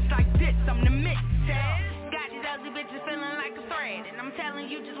met a bitch like this, I'm the mix. Got these ugly bitches feeling like a thread, and I'm telling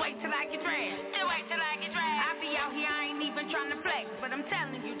you, just wait till I get dressed. Just wait till I get dressed. I be out here, I ain't even trying to flex, but I'm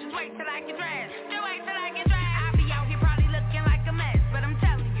telling you, just wait till I get dressed. Just wait till I get dressed. I be out here probably looking like a mess, but I'm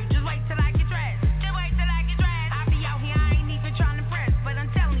telling you, just wait till I get dressed. Just wait till I get dressed. I be out here, I ain't even trying to press, but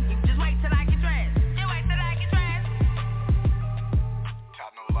I'm telling you, just wait till I get dressed. Just wait till I get dressed.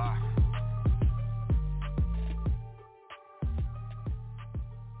 Top no lie.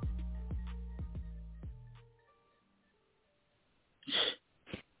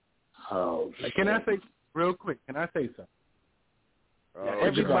 Oh, can I say real quick? Can I say something?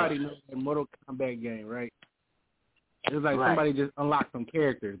 Everybody knows the Mortal Kombat game, right? It's like somebody just unlocked some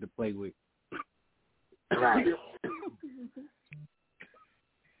characters to play with. Right.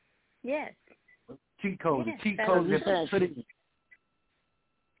 Yes. Cheat codes. Yes, Cheat codes that put it in.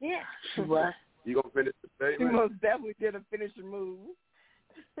 Yeah. What? You gonna finish the She statement? most definitely did a finisher move.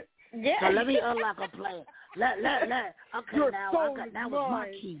 Yeah. So let me unlock a player. Okay, Your now soul that is was my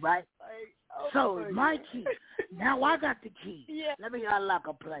mine. key, right? So my key. Now I got the key. Yeah. Let me unlock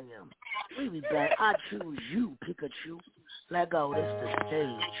a player. We be back. I choose you, Pikachu. Let go. This the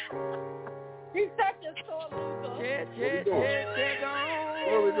stage. He's such a sore loser.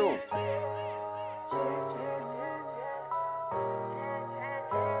 What are we doing?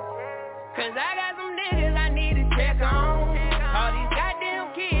 Cause I got some niggas I need to check on. All these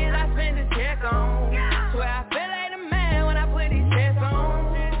goddamn kids I spend a check on. Swear I feel like a man when I put these checks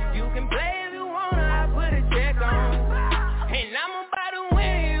on. You can play if you wanna, I put a check on. And I'm about to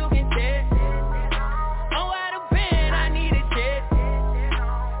win, you can check. Oh, out of pen, I need a check.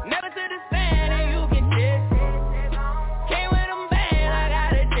 Never to the stand and you can check. Came with them band, I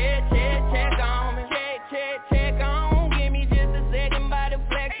got a check on me. Check on. Give me just a second by the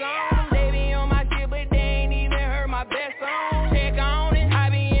flex on. They be on my shit, but they ain't even heard my best song. Check on it. I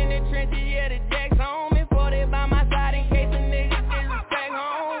be in the trenches, yeah, the deck's on me. 40 by my side in case a nigga disrespect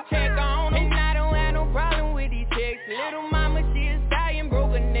home. Check on it. And I don't have no problem with these checks. Little mama, she is dying,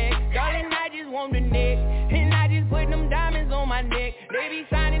 broke her neck. Darling, I just want the neck. And I just put them diamonds on my neck. They be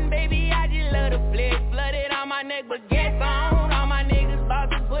shining, baby, I just love the flex. Flooded on my neck, but guess on. All my niggas about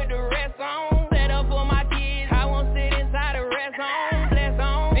to put the rest on. Set up for my kids, I won't sit inside a rest home. Bless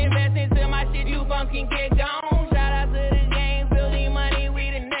on, invest into my shit, you can get gone. Shout out to the game, building money,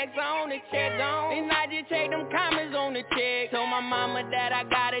 we the next on the check on. And I just check them comments on the check. Told my mama that I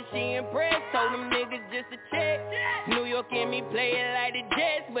got her, she impressed. Told them niggas just to check. New York and me playing like the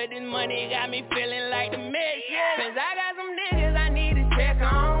Jets, but this money got me feeling like the Mets. Cause I got some niggas I need to check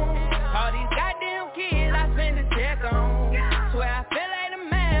on. All these goddamn kids I spend a check on. Swear I feel like a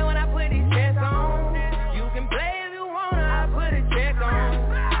man when I put these checks on. You can play if you wanna, I put a check on.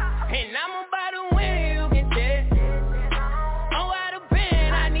 And I'm about to win, you can check. Oh, out of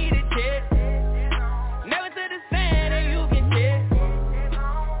pen, I need a check. Never to the stand and you can check.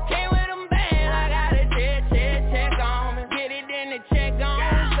 Came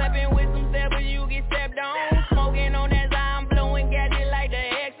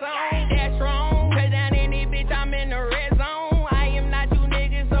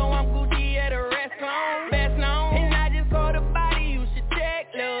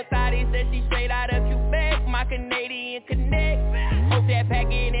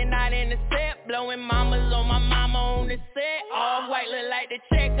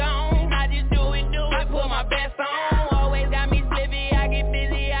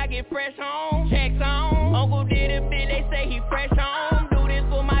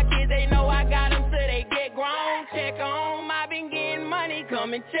money,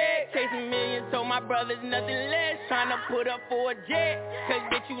 come and check. Chasing millions, told my brothers nothing less. Tryna put up for a jet. Cause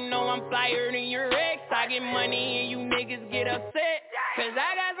bitch, you know I'm flyer than your ex. I get money and you niggas get upset. Cause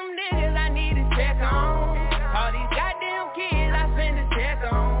I got some niggas I need to check on. All these goddamn kids I spend a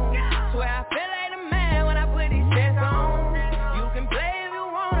check on. Swear I feel like a man when I put these checks on. You can play if you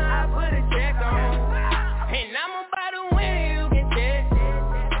wanna, I put a check on. And I'm about to win, you can check.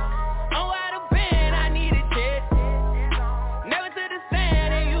 Oh, out of pen, I need a check. Never to the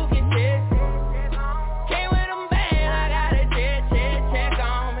stand and you can check. Came with them band, I got a check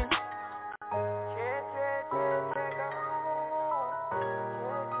on me.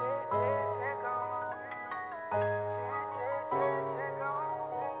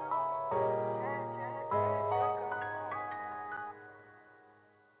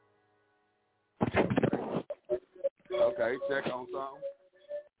 Okay, check on something.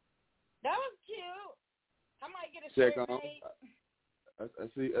 That was cute. I might get a Check shirt on. made. I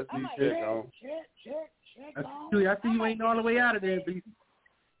see Check on. on. I see you ain't all the way out of there, B.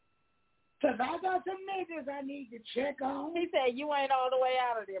 Cause I got some niggas I need to check on. He said you ain't all the way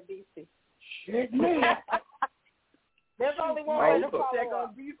out of there, BC. Check me. There's only one way to look. check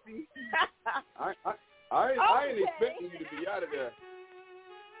on BC. I ain't expecting you to be out of there.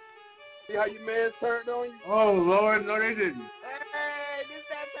 See how your man's turned on you? Oh, Lord, no, they didn't. Hey, this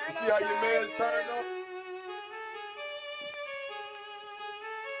that turn See how your man's turned on you?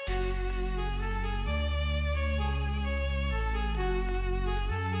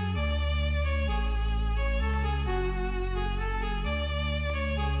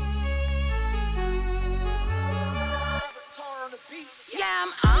 Yeah,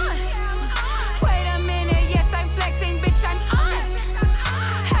 I'm on. Wait a minute, yes, I'm flexing, bitch, I'm on.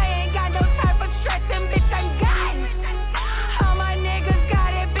 I ain't got no time for stressing, bitch, I'm gone. All my niggas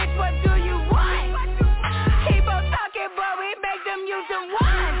got it, bitch, what do you want? Keep on talking, but we make them use them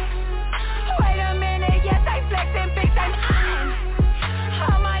once. Wait a minute, yes, I'm flexing, bitch, I'm on.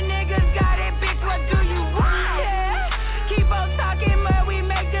 All my niggas got it, bitch, what do you want? Yeah, keep on talking, but we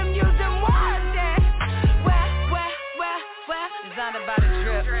make them use them once. Yeah. It's not about a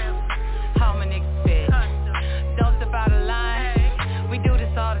drip. How my niggas fit. Don't step out of line. We do this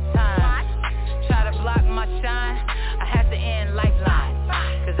all the time. Try to block my shine. I have to end lifeline.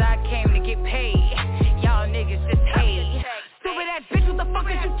 Cause I came to get paid. Y'all niggas just hate. Stupid ass bitch, what the fuck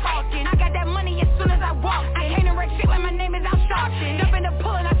is you talking? I got that money as soon as I walk in. I can't erect shit like my name is Al Sharpton. Jump in the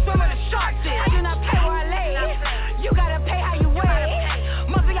pool and I swim with a shark fin. I do not pay where I lay. You gotta pay how you weigh.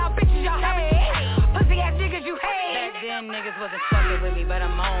 Most of y'all bitches y'all hate. Pussy ass niggas you hate. Back then niggas wasn't fucking with me, but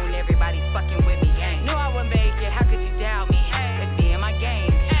I'm on. Everybody fucking with me, gang. Knew I would make it, how could you doubt me? It's me and my gang.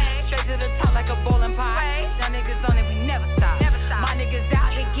 Straight to the top like a bowling pot. Y'all niggas on it, we never stop. My niggas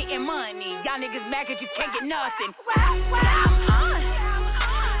out here getting money. Y'all niggas mad cause you can't get nothing. I'm on.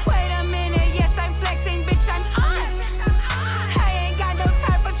 Wait a minute, yes, I'm flexing, bitch, I'm on. I ain't got no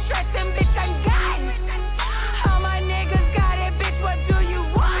time for stressing, bitch, I'm gone. All my niggas got it, bitch, what do you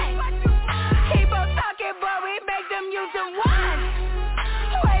want? Keep on talking, but we make them use them once.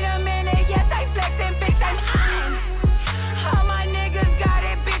 Wait a minute, yes, I'm flexing, bitch, I'm on. All my niggas got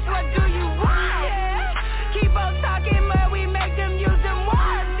it, bitch, what do you want? Yeah, keep on talking, but we make them use them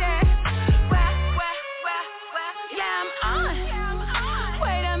once. Yeah, I'm on.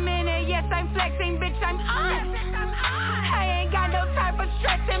 Wait a minute, yes, I'm flexing, bitch, I'm on. I ain't got no time for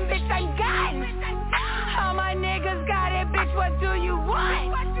stressing, bitch, I'm gone. All my niggas got it, bitch, what do you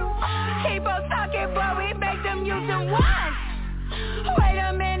want? Keep on talking, but we make them use them once. Wait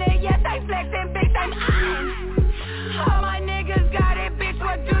a minute, yes, I'm flexing, bitch, I'm on. All my niggas got it, bitch,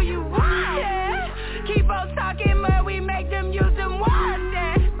 what do you want? Yeah, keep on talking, but we make them use them once.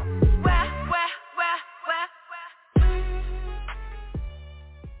 Yeah.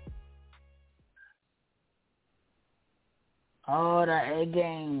 Oh, the A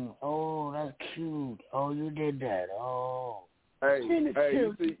game. Oh, that's cute. Oh, you did that. Oh. Hey,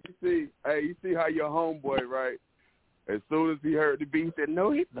 you see how your homeboy, right? As soon as he heard the beat, he said,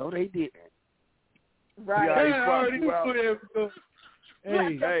 no, they didn't. Right.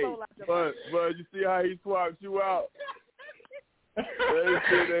 But you see how he swapped you out? That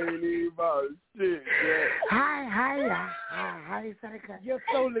shit ain't even about shit, man. Hi, Sarika. Your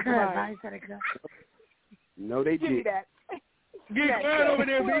soul is mine. Hi, Sarika. No, they Give me didn't. that. Get quiet over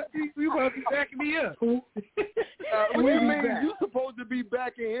there, BC. You supposed to be backing me up. What do you mean? You supposed to be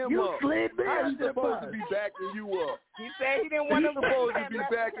backing him you up. Slid me How you supposed to be backing you up? He said he didn't want You to supposed to be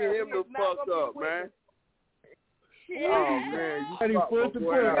backing him the fuck up, man. Oh, man.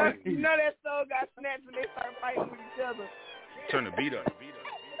 You know that soul got snatched when they start fighting with each other. Turn the beat up.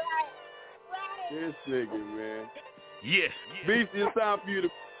 This nigga, man. Yeah. Beastie, it's time for you to...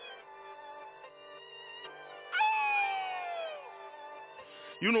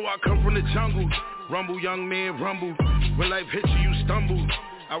 You know I come from the jungle. Rumble, young man, rumble. When life hits you, you stumble.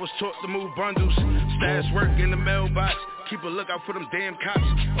 I was taught to move bundles. Stash work in the mailbox. Keep a lookout for them damn cops.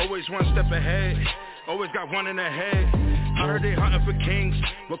 Always one step ahead. Always got one in the head. I heard they hunting for kings.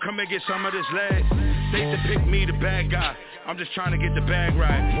 Well, come and get some of this lead. They depict me, the bad guy. I'm just trying to get the bag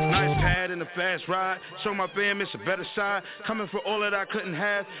right. Nice pad and a fast ride. Show my fam it's a better side. Coming for all that I couldn't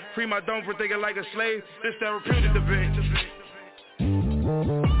have. Free my dome for thinking like a slave. This therapeutic debate.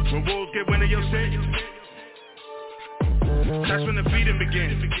 When wolves get wind of your scent, that's when the feeding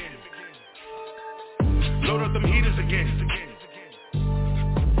begins. Load up them heaters again.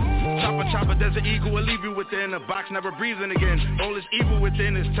 Chopper, there's an eagle will leave you within a box, never breathing again. All this evil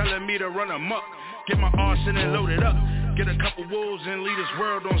within is telling me to run amok. Get my arson and load it up. Get a couple wolves and leave this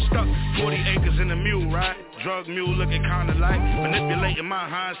world on stuck. 40 acres in a mule, right? Drug mule looking kinda like manipulating my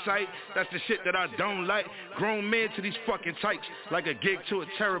hindsight. That's the shit that I don't like. Grown men to these fucking types. Like a gig to a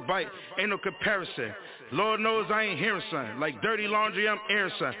terabyte. Ain't no comparison. Lord knows I ain't hearing son. Like dirty laundry, I'm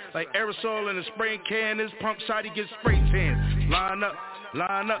airing son. Like aerosol in a spray can. This pump shot, he gets spray tan. Line up,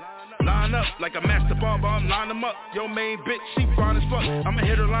 line up. Line up like a master barber, I'm line them up. Yo main bitch, she fine as fuck. I'ma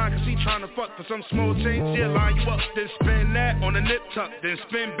hit her line cause she tryna fuck. For some small change, she'll line you up. Then spin that on a nip tuck. Then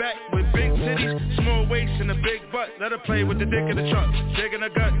spin back with big titties, small waist and a big butt. Let her play with the dick in the truck. Digging her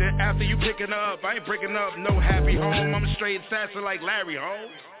gut, then after you picking her up, I ain't breaking up, no happy home. I'm straight assassin like Larry home.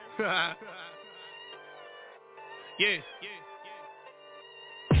 Yeah.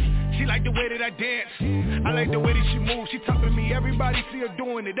 She like the way that I dance. I like the way that she moves. She topping me. Everybody see her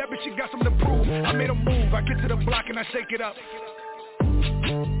doing it. That bitch, she got something to prove. I made a move. I get to the block and I shake it up.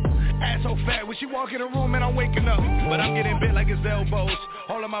 Ass so fat when she walk in the room and I'm waking up. But I'm getting bit like it's elbows.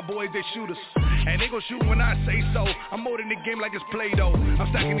 All of my boys, they shooters. And they gon' shoot when I say so. I'm molding the game like it's Play-Doh. I'm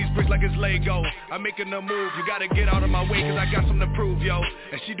stacking these bricks like it's Lego. I'm making a move. You gotta get out of my way cause I got something to prove, yo.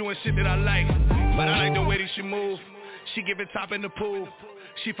 And she doing shit that I like. But I like the way that she move. She giving top in the pool.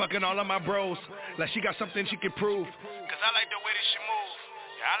 She fucking all of my bros, like she got something she can prove. Cause I like the way that she move.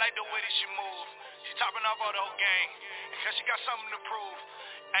 Yeah, I like the way that she move. She topping off all the whole gang. Cause she got something to prove.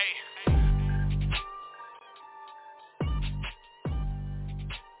 Hey.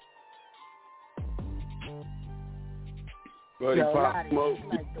 Buddy, Pop Smoke.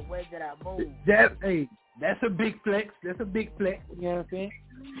 Like the way that I move. That's a big flex. That's a big flex. You know what I'm saying?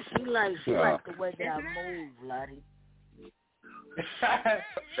 She like the way that I move, Lottie.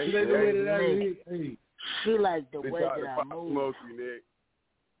 She like the way that I move.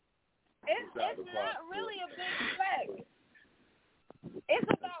 It's not really a big flex. It's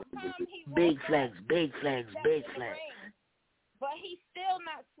about time he big flex. But he's still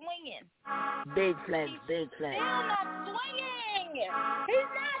not swinging. Big flex. Still not swinging.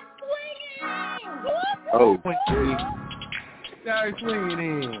 He's not swinging. Oh, started swinging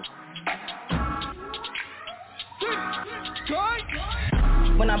in.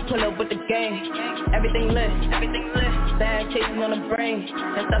 When I pull up with the gang, everything lit. Bag chasing on the brain,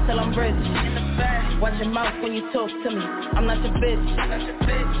 and stop till I'm rich. Watch your mouth when you talk to me. I'm not your bitch.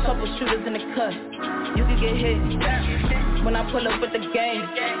 Couple shooters in the cut, you can get hit. When I pull up with the gang,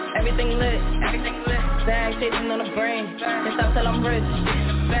 everything lit. Bag chasing on the brain, and stop till I'm rich.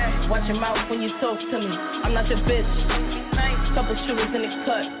 Watch your mouth when you talk to me. I'm not your bitch. Couple shooters in the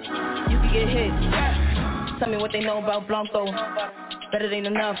cut, you can get hit. Tell me what they know about Blanco. Better than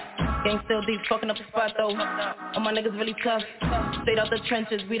enough. Gang still deep, fucking up the spot though. All my niggas really tough. Stayed out the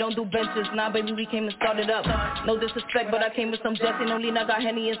trenches, we don't do benches. Nah, baby, we came to start it up. No disrespect, but I came with some Jesse. No lean, I got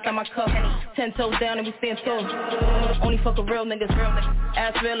Henny inside my cup. 10 toes down and we stand tall. Only fuck with real niggas.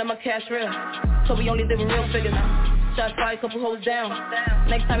 Ass real and my cash real. So we only live with real figures. Shots fired, couple hoes down.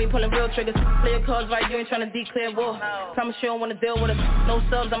 Next time we pulling real triggers. Play your cards right, you ain't tryna declare war. Promise you don't wanna deal with us. No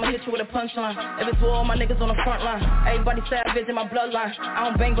subs, I'ma hit you with a punchline. If it's war, my niggas on the front line. Everybody savage in my bloodline. I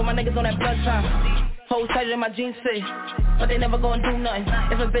don't bang, but my niggas on that blood time. Hoes tighter than my jeans fit, but they never gonna do nothing.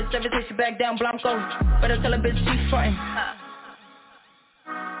 If a bitch ever takes you back down, Blanco, better tell a bitch she's frontin'.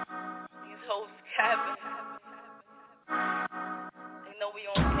 These hoes capping. They know we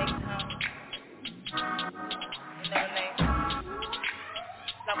on next time.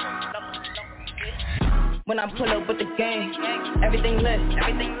 When I pull up with the gang, everything lit.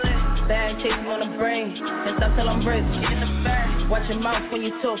 Bag chasing on the brain, and stop till I'm rich. Watch your mouth when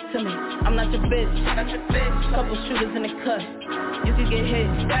you talk to me. I'm not your bitch. Couple shooters in the cut, you can get hit.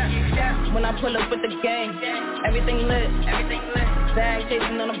 When I pull up with the gang, everything lit. Bag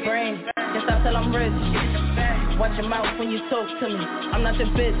chasing on the brain, and stop till I'm rich. Watch your mouth when you talk to me. I'm not your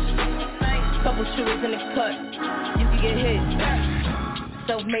bitch. Couple shooters in the cut, you can can get hit.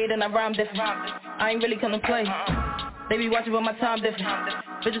 Self-made and I rhyme different. I ain't really come to play. They be watching but my time different.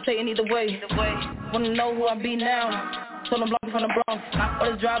 Bitches taking either way. Wanna know who I be now? Told them block from the Bronx.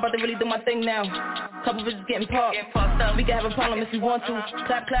 All this drive, about to really do my thing now. Couple bitches getting popped. We can have a problem if you want to.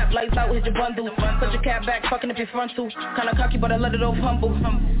 Clap, clap, lights out, hit your bundle. Put your cap back, fucking if you're frontal. Kinda cocky, but I let it off humble.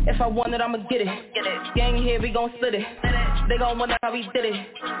 If I want it, I'ma get it. Gang here, we gon' split it. They gon' wonder how we did it.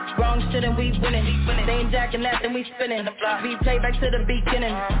 Wrong shit and we winning. They ain't jacking that, then we spinning. Replay back to the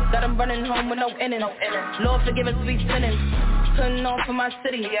beginning. Got them running home with no inning. Lord forgive us, we sinning. Putting on for my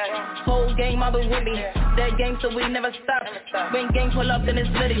city. Whole game, I been with me. That game, so we never stop. When gang pull up, then it's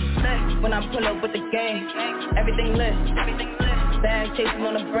litty. When I pull up with the gang, everything lit. Bag chasing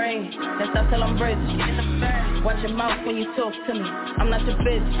on the brain. That's not till I'm rich. Watch your mouth when you talk to me. I'm not your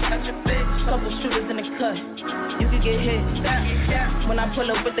bitch. Couple shooters in the cut. You could get hit. When I pull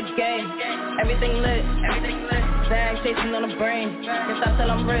up with the gang, everything lit. Bag chasing on the brain. That's not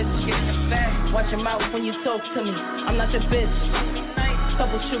till I'm rich. Watch your mouth when you talk to me. I'm not your bitch.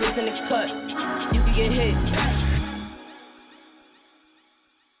 Couple shooters in the cut. You could get hit.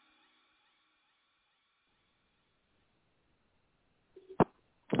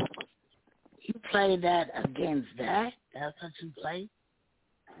 You play that against that? That's what you play?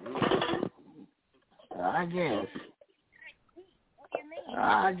 I guess.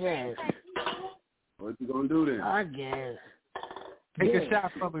 What you gonna do then? I guess. Take a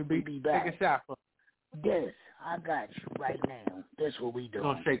shot for me, B. Take a shot for me. This, I got you right now. This what we doing.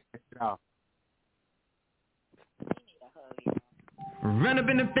 Gonna shake that shit off. Run up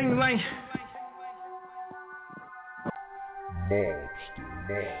in the thing like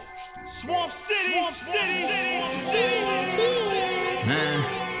Swamp City.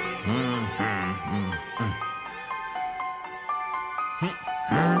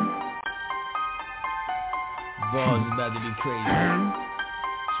 Balls about to be crazy.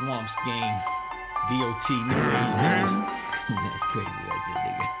 Swamps game. DOT nigga. That's crazy right there,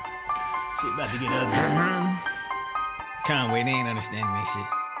 nigga. Shit about to get ugly. Conway, they ain't understanding that shit.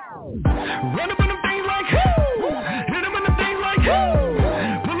 Run up in the thing like who? Hit him in the thing like who?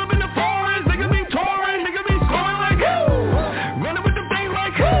 Pull up in the forest, nigga be touring, nigga be scoring like who? Run up with the thing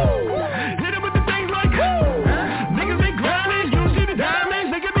like who? Hit him with the thing like who? Niggas be grinding, you see the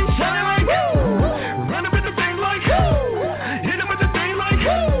diamonds, nigga be shining like who? Run up in the thing like who? Hit him with the thing like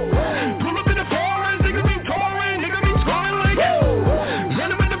who? Pull up in the forest, nigga be touring, nigga be scoring like who?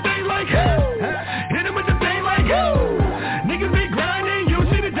 Run up with the thing like who? Hit him with the thing like who? Niggas be grinding, you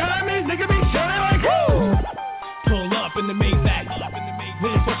see the diamonds, nigga be shining like who? Pull up in the Maybach,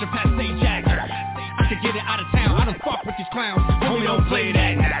 really push a past stage jack. I could get it out of town, I don't fuck with these clowns, homie don't play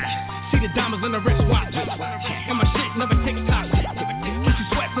that. See the diamonds on the wristwatch, and my shit never takes top. Get you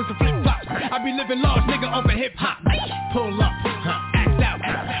sweats and some flip flops. I be living large, nigga, over hip hop. Pull up, act out,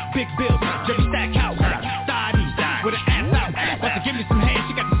 big bills, Jerry Stackhouse, thotties with an ass out. About to give me some hands,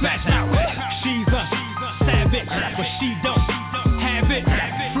 she got the smash out. She's a savage, but she don't have it.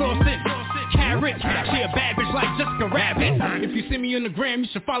 Flossing, carrot, she a bad bitch like Jessica Rabbit. If you see me on the gram, you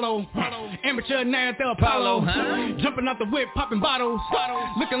should follow. Amateur now at the Apollo. Jumping out the whip, popping bottles.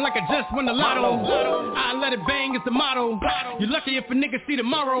 Looking like I just won the lotto. I let it bang, it's the motto. You lucky if a nigga see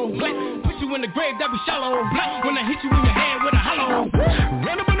tomorrow. Put you in the grave, that be shallow. When I hit you in your head with a hollow.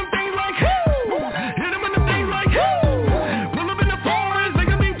 Run up in the thing like who? Hit him in the thing like who? Pull up in the forest,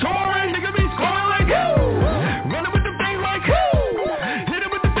 nigga be touring, nigga be scoring like who? Run up with the thing like who? Hit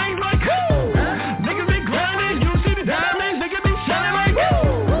him with the thing like who? Niggas be grinding, you see the diamonds, nigga be shining like who?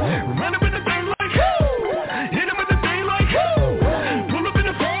 Run up in the thing like who? Hit him with the thing like who? Pull up in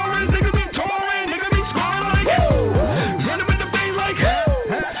the forest, nigga be touring, nigga be scoring like who? Run up with the thing like who?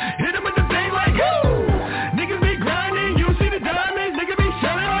 Hit him with the thing like who? Niggas be grinding, you see the diamonds, nigga be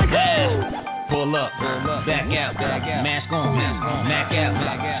shining like who? Pull up, back out, mask on, Mac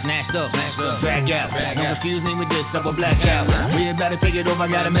out, snatched up, drag out. Don't confuse me with this, double blackout. We about to take it over, I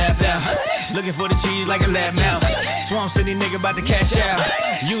got a map out. Looking for the cheese like a lab mouth. Swamp City nigga about to cash out.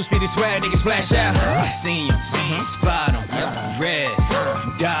 You see the swag, nigga splash out. I seen him, spot him, red,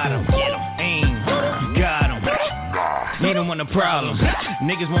 got him, aim, got him. He don't want a problem.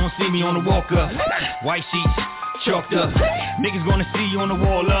 Niggas won't see me on the walk up. White sheets, chalked up. Niggas gonna see you on the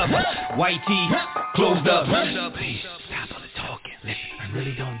wall up. White tee, closed up. Please, stop all the talking. I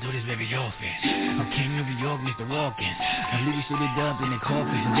really don't do this very often. I'm king of New York, Mr. Walken. I leave you suited up in the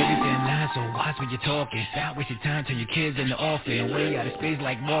coffin. Everything lies, so watch what you're talking. Stop wasting time till your kids in the office. Way out of space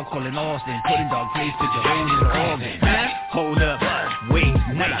like Mark calling Austin. Put in dog place, put your holes in the organ. Hold up, wait,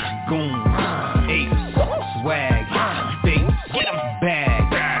 night, goon, ape, swag, fake,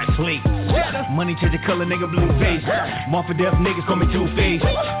 bag, slate, Money change the color, nigga, blue face. More for death, niggas call me Two-Face.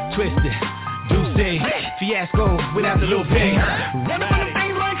 Twisted, Juicy, Fiasco, without the little pig. Run up in the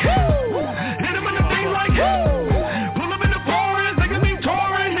thing like who? Hit him in the thing like who? Pull up in the forest, nigga be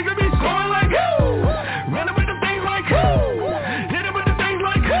touring, nigga be scoring like who? Run up in the thing like who? Hit him in the thing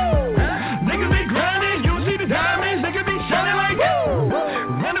like who? Nigga be grinding, you see the diamonds, nigga be shining like who?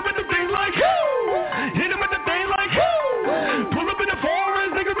 Run up in the thing like who? Hit him in the thing like who? Pull up in the forest,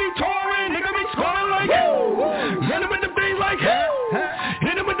 nigga be touring, nigga be scoring like who? Run up in the thing like who?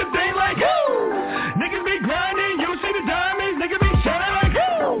 Hit him with the thing like who? Niggas be grinding, you see the diamonds, nigga be shining like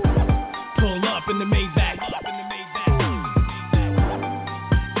who? Pull up in the Maybach.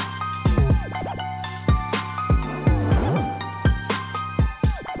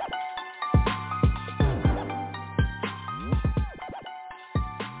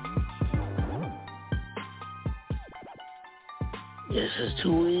 This is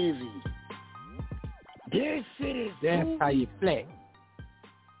too easy. This shit is That's how you flex.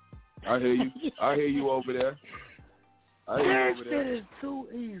 I hear you. I hear you over there. I hear you over This there. shit is too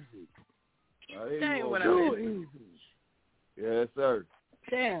easy. I hear Dang, you what over I there. Too easy. Yes, sir.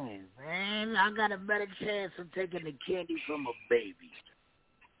 Damn it, man. I got a better chance of taking the candy from a baby.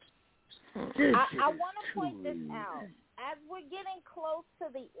 I want to point this out. As we're getting close to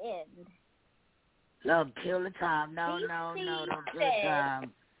the end. No, kill the time. No, don't kill the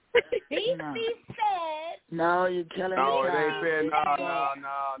time. Beasty said. No, you're killing the time. No, it ain't fair. No.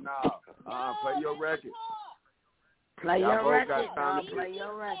 Play your record. Play Y'all your both record. got time to Play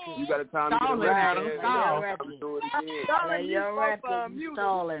your record. You got a time to get a record. Do it again. Play your record. You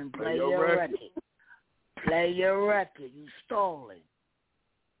stalling. Play your record. Play your record. You stalling.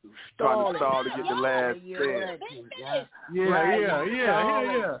 Trying to stall to get the last Play your cent. record. Yeah. I'd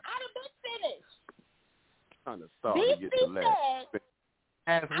have been finished. Trying to stall to Beasty get the last said,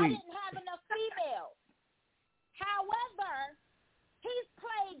 Last I week. didn't have enough females. However, he's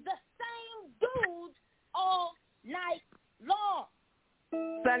played the same dudes all night long.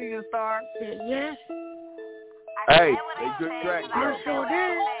 Sunny the Star. Yes. Hey, they good track. I sure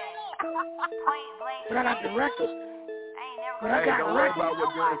did. But I got the record. But I Hey, got don't the worry record. about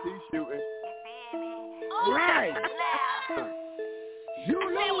what guns he's shooting. Right. You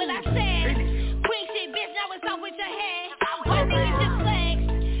know what I said. Queen shit, bitch, now it's off with your head. Why niggas just flex?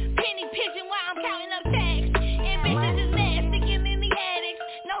 Penny pitching while I'm counting up checks. And bitches is nasty, giving me headaches.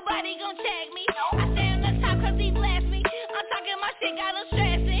 Nobody gon' check me. I stay on the top cause he blessed me. I'm talking my shit, got them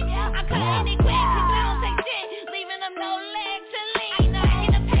stressing. I'm cutting it quick cause I don't take shit. Leaving them no leg to lean. I know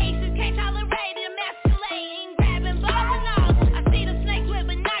in the patience, can't tolerate them escalating. Grabbing balls and all. I see the snakes with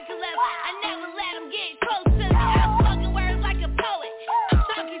binoculars. I never let them get close to me. I'm talking words like a poet. I'm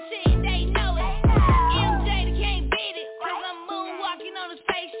talking shit, they know it. MJ, they can't beat it. Cause I'm moonwalking on a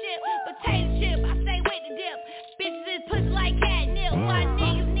spaceship. Potato chip, I stay with the dip. Bitches is pussy like catnip. My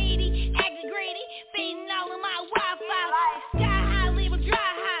niggas needy, acting greedy. Feeding all of my Wi-Fi. Sky high, leave a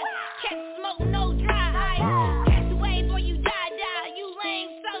dry high. Catch the smoke, no dry high. Catch the wave or you die. You lame,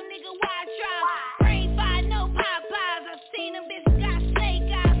 so nigga, why try? Brain fire, no Popeyes. I seen them bitches got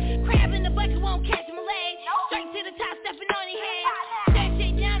snake eyes. Crab in the bucket won't catch my leg. Straight to the top, stepping on their head. That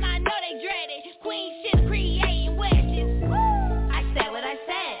shit down, I know they dread it. Queen shit creating wedges. I said what I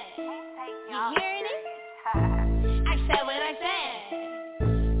said. You hearing it? I said what I said.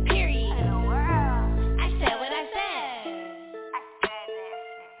 Period. I said what I said.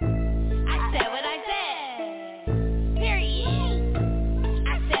 I said what I said. Period. I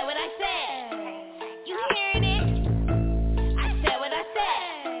said what I said. You hearing it? I said what I said.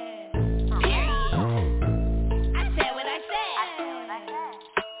 Period. I said what I said.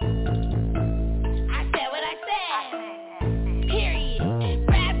 I said what I said. Period.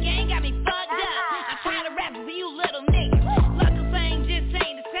 Rap gang got me fucked up. I'm tired of rapping for you little niggas. Luck of fame just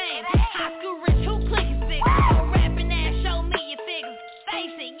ain't the same. High school rich, who clicking six? Rapping ass, show me your figures.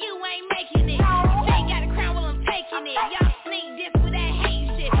 Face it, you ain't making it. You ain't got a crown while I'm taking it. Y'all sneak diss with that hate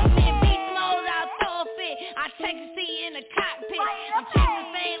shit. Man, beast mode, I'll throw a fit. I take a seat in the cockpit. I'm chasing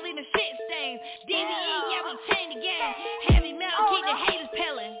fame, leaving shit stains. DVE, yeah, we change the game. Heavy metal, keep the haters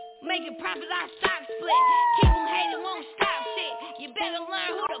pelling. Making profits, our stock split. Keep them hating, won't stop shit. You better learn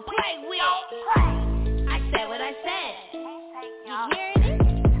who to play with. I said what I said. You hearing it?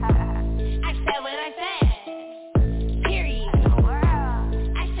 I said what I said. Period.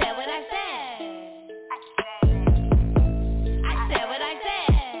 I said what I said. I said what I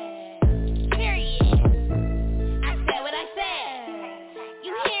said. Period. I said what I said.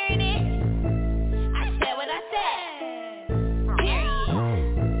 You hearing it? I said what I said. Period.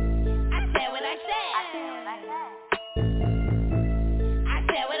 I said what I said.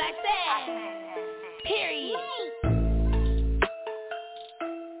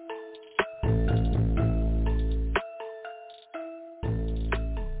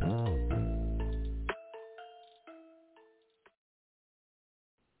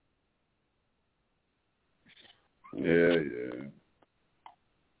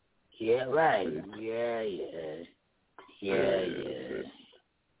 Yeah, right. Yeah.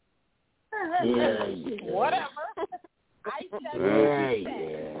 Whatever. I said the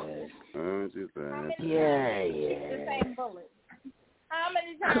same bullet. How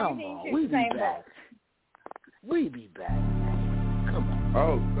many times Come you on, shoot we the be same back. bullet? We be back. Come on.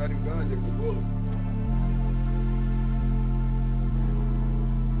 Oh, exciting gun, different bullet.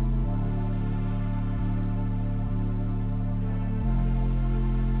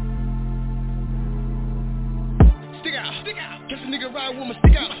 Stick out. Guess a nigga ride with my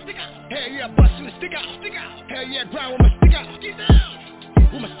stick out. Hell yeah, bust with a stick out. Hell yeah, grind with my stick out. Get down.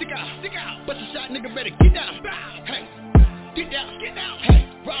 With my stick out. Bust a shot, nigga better get down. Hey, get down. Hey,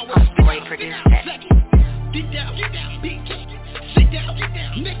 ride with my stick out. Slack it. Get down. Beat. Sit down.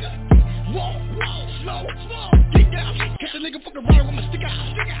 Nigga. Whoa. Slow. Get down. Catch a nigga fucking ride with my stick out.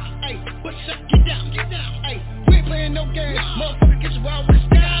 Hey, bust a shot, get down. Hey, we ain't playing no games. Motherfucker, catch a ride with a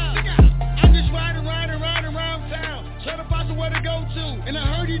stick out. I'm just riding around town, trying to find somewhere to go to. And I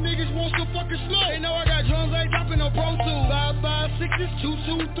heard these niggas want some fucking slow. They know I got drums, I ain't dropping no Pro Tools. 5.56s,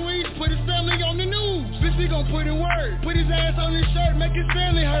 2.23s, put his family on the news. Bitch, he gon' put in word, put his ass on his shirt, make his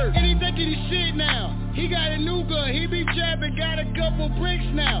family hurt. And he thinking he shit now. He got a new gun, he be jabbing, got a couple bricks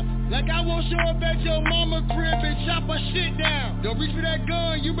now. Like I won't show up at your mama crib and chop her shit down. Don't reach for that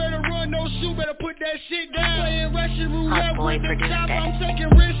gun, you better run, no shoot, better put that shit down. Playing Russian roulette with the chopper, I'm taking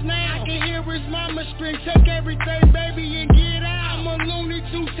risks now. I can hear his mama scream, take everything, baby, and get out. I'm a Looney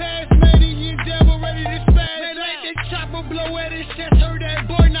Tunes Tasmanian devil ready to spaz. Man, let this chopper blow at his chest, heard that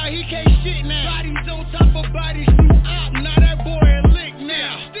boy, now he can't shit now. Bodies on top of bodies, new op, now that boy a lick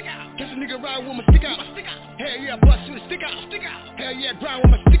now. Guess a nigga ride with my stick out. Hell yeah, bust with a stick out. Hell yeah, grind with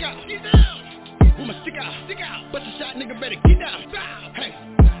my stick out. Get down. With my stick out. Bust a shot, nigga better get down. Hey,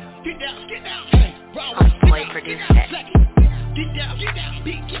 get down. Hey, ride with my stick out. Slack it. Get down.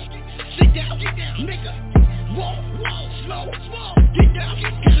 Beat. Sit down. Nigga. Whoa. Slow. Get down.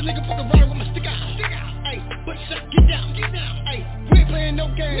 Catch a nigga fucking ride with my stick out. Hey, bust a shot, get down. Hey, we ain't playing no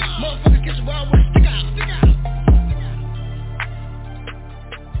games. Motherfucker, catch a ride with a stick out.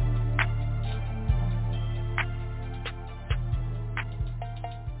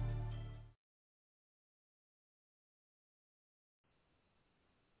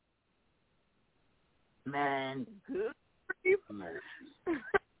 Man. Good.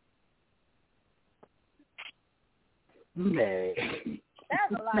 Man.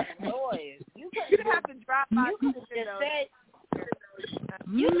 That's a lot of noise. You have to drop by. You could have just said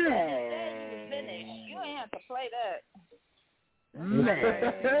you was finished. You ain't have to play that.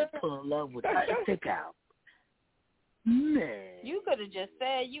 Man. Pull up with that stick out. Man. You could have just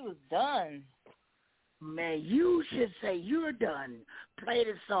said you was done. Man, you should say you're done. Play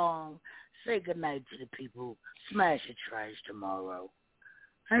the song. Say goodnight to the people. Smash the trash tomorrow.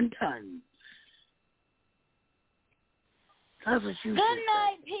 And done. That's what you Good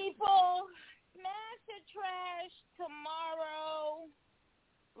night, people. Smash the trash tomorrow.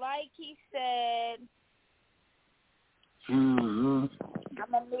 Like he said. Mm-hmm. I'm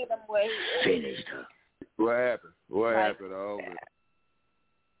going to leave him where he is. Finished her. What happened? What happened? Oh,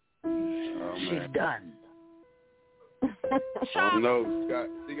 she's done. Oh no, she got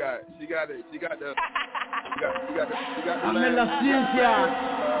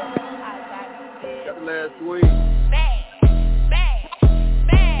the last swing.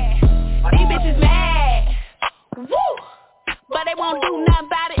 These bitches mad. Woo! But they won't do nothing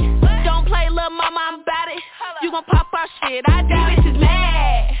about it. Don't play little mama, I'm about it. You gon' pop our shit. These bitches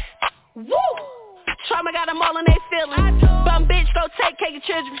mad. Woo! Trauma got them all in they feelings. Bum bitch, go take care of your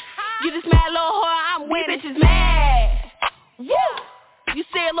children. You just mad little whore, I'm winning. These bitches mad. Woo! You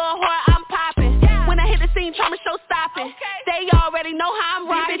see a little whore, I'm popping. When I hit the scene, trauma show stopping. They already know how I'm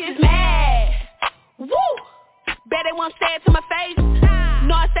rocking. These bitches mad. Woo! Bet they won't say it to my face.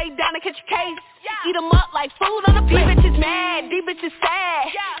 No, I stay down and catch a case. Eat them up like food on a plate. These bitches mad, these bitches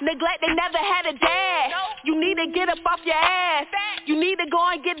sad. Neglect, they never had a dad. You need to get up off your ass. You need to go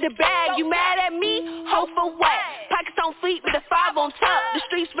and get the bag. You mad at me? Hoe for what? Pockets on fleet with a 5 on top. The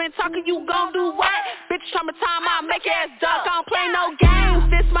streets been talking, you gon' do what? Bitch, trauma time, I'll make your ass duck. I don't play no games,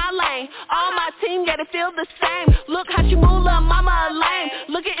 this my lane. All my team gotta feel the same. Look how she move, little mama a lame.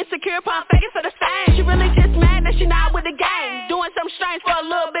 Looking insecure, pump faking for the fame. She really just mad that she not with the game. Doing some strange for a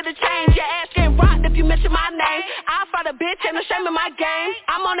little bit of change. Your ass getting rocked if you mention my name. I fight a bitch, ain't no shame in my game.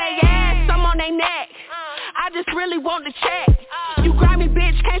 I'm on their ass, I'm on their neck. I just really want to check. You grimy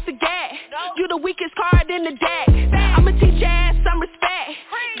bitch, can't forget. You the weakest card in the deck. I'ma teach your ass some respect.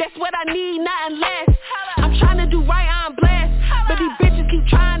 That's what I need, nothing less. I'm trying to do right, I'm blessed. But these bitches keep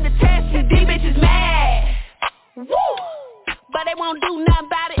trying to test me. These bitches mad. Woo! But they won't do nothing. nothing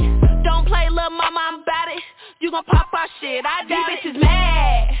about it. Don't play little mama, I'm about it. You gon' pop our shit, I doubt it. These bitches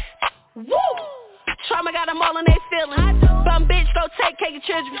mad. Woo! Trauma got them all in their feelings. Bum bitch, go take care of your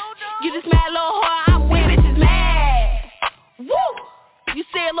children. You just mad little whore, I'm with it. Bitches mad. Woo! You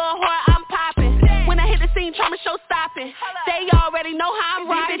see a little whore, I'm popping. When I hit the scene, trauma show stopping. They already know how I'm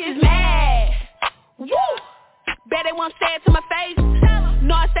rocking. These bitches mad. Woo! Bet they won't say it to my face.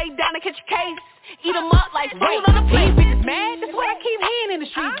 No, I stay down to catch a case. Eat them up like food on a plate. These bitches mad, that's what I keep hearing in the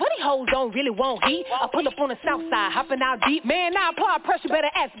street. But these hoes don't really want heat. I pull up on the south side, hopping out deep. Man, I apply pressure, better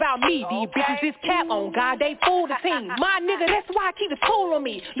ask about me. These bitches is cap on God, they fool the team. My nigga, that's why I keep the tool on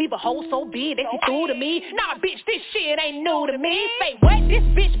me. Leave a hole so big, they see through to me. Nah, bitch, this shit ain't new to me. Say what? This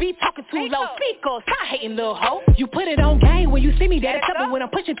bitch be talking too low. Speakers, stop hating, little hoe. You put it on game when you see me, that's up. But when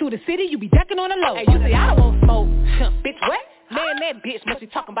I'm pushing through the city, you be ducking on the low. Hey, you say I don't want smoke. Bitch, what? Man, that bitch must be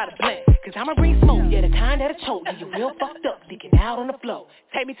talking about a blunt. Cause I'ma bring smoke, yeah, the kind that'll choke. And you real fucked up, sticking out on the floor.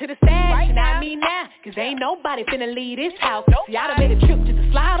 Take me to the stash, and I mean now. Cause ain't nobody finna leave this house. See, I done made a trip just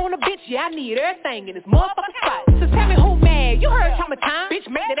to slide on a bitch. Yeah, I need everything in this motherfucking spot. So tell me who mad, you heard Trauma time. Bitch,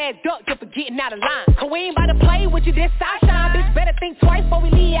 make that ass duck just for getting out of line. Cause we ain't about to play with you, this side shine. Bitch, better think twice before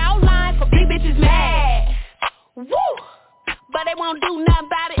we leave out line. Cause these bitches mad. Woo! But they won't do nothing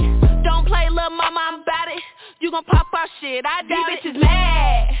about it. Don't play little mama, I'm about it. You gon' pop our shit, I doubt it. These bitches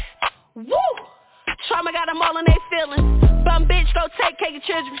mad. Woo! Trauma got them all in their feelings. Bum bitch, go take care of your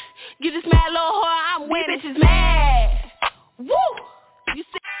children. You just mad little whore, I'm with it. These bitches mad. Woo! You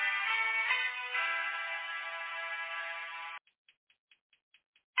see?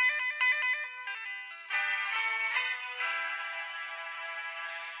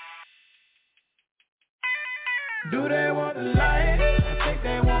 Do they want the light? I think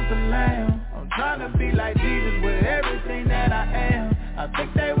they want the lamb. I'm trying to be like Jesus with everything that I am. I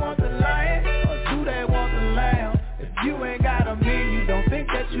think they want the light, or do they want the lamb? If you ain't got a mean, you don't think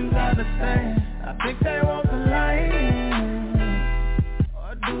that you understand. I think they